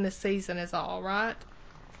left in this season is all, right?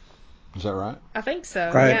 Is that right? I think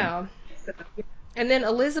so, right. Yeah. And then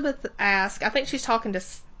Elizabeth asks, I think she's talking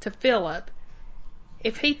to Philip,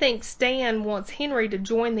 if he thinks Stan wants Henry to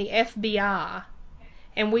join the FBI,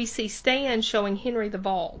 and we see Stan showing Henry the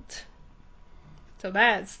vault. So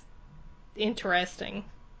that's interesting.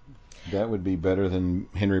 That would be better than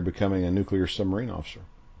Henry becoming a nuclear submarine officer.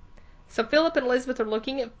 So Philip and Elizabeth are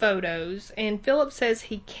looking at photos, and Philip says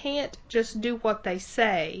he can't just do what they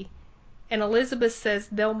say, and Elizabeth says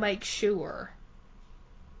they'll make sure.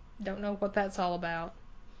 Don't know what that's all about.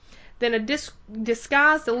 Then a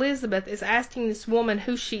disguised Elizabeth is asking this woman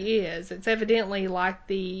who she is. It's evidently like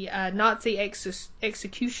the Nazi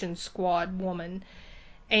execution squad woman,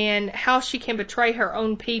 and how she can betray her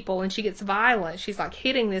own people, and she gets violent. She's like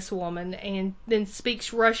hitting this woman, and then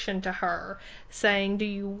speaks Russian to her, saying, "Do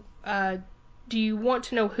you want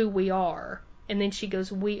to know who we are?" And then she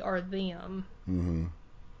goes, "We are them." Mm-hmm.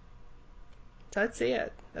 So that's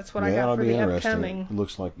it. That's what I that'll got for be the interesting. upcoming. It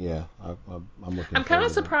looks like, I'm looking. I'm kind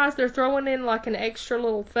of surprised they're throwing in like an extra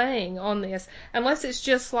little thing on this, unless it's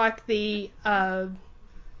just like the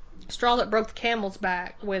straw that broke the camel's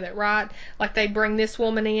back with it, right? Like they bring this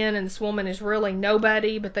woman in, and this woman is really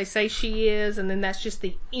nobody, but they say she is, and then that's just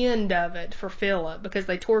the end of it for Philip, because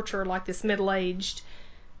they torture like this middle-aged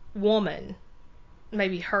woman,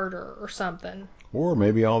 maybe hurt her or something. Or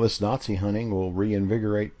maybe all this Nazi hunting will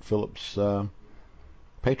reinvigorate Philip's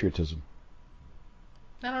patriotism.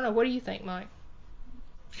 I don't know. What do you think, Mike?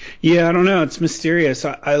 Yeah, I don't know. It's mysterious.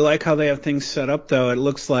 I like how they have things set up, though. It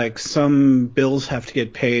looks like some bills have to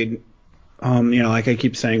get paid, like I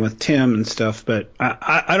keep saying with Tim and stuff. But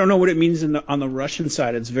I don't know what it means on the Russian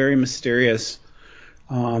side. It's very mysterious.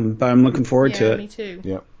 But I'm looking forward to it. Yeah, me too.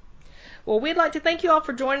 Yep. Well, we'd like to thank you all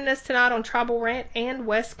for joining us tonight on Tribalrant and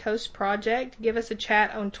West Coast Project. Give us a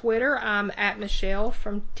chat on Twitter. I'm at Michelle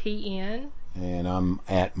from TN. And I'm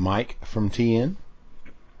at Mike from TN.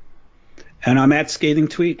 And I'm at Scathing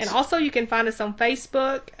Tweets. And also you can find us on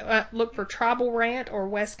Facebook. Look for Tribalrant or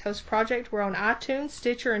West Coast Project. We're on iTunes,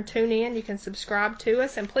 Stitcher, and TuneIn. You can subscribe to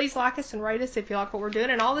us. And please like us and rate us if you like what we're doing.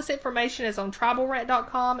 And all this information is on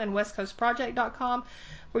tribalrant.com and westcoastproject.com,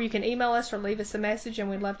 where you can email us or leave us a message, and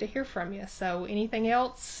we'd love to hear from you. So anything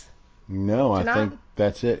else? No, tonight? I think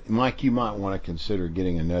that's it. Mike, you might want to consider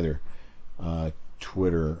getting another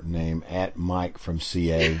Twitter name at Mike from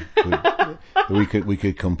CA. we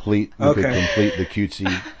could complete the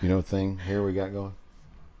cutesy thing here we got going.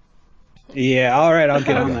 Yeah, all right, I'll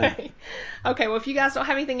get on that. Okay, well, if you guys don't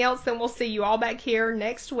have anything else, then we'll see you all back here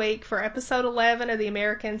next week for episode 11 of The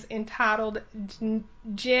Americans, entitled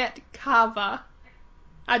Dnietkava.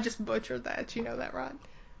 I just butchered that. You know that, right?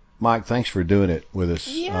 Mike, thanks for doing it with us.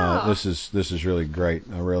 Yeah. This is really great.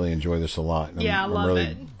 I really enjoy this a lot. I love I'm really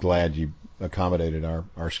it. glad you accommodated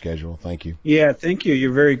our schedule. Thank you. Yeah, thank you.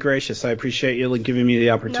 You're very gracious. I appreciate you giving me the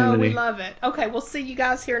No, opportunity. we love it. Okay, we'll see you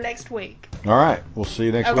guys here next week. All right. We'll see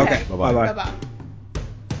you next week. Okay. Bye-bye. Bye-bye. Bye-bye.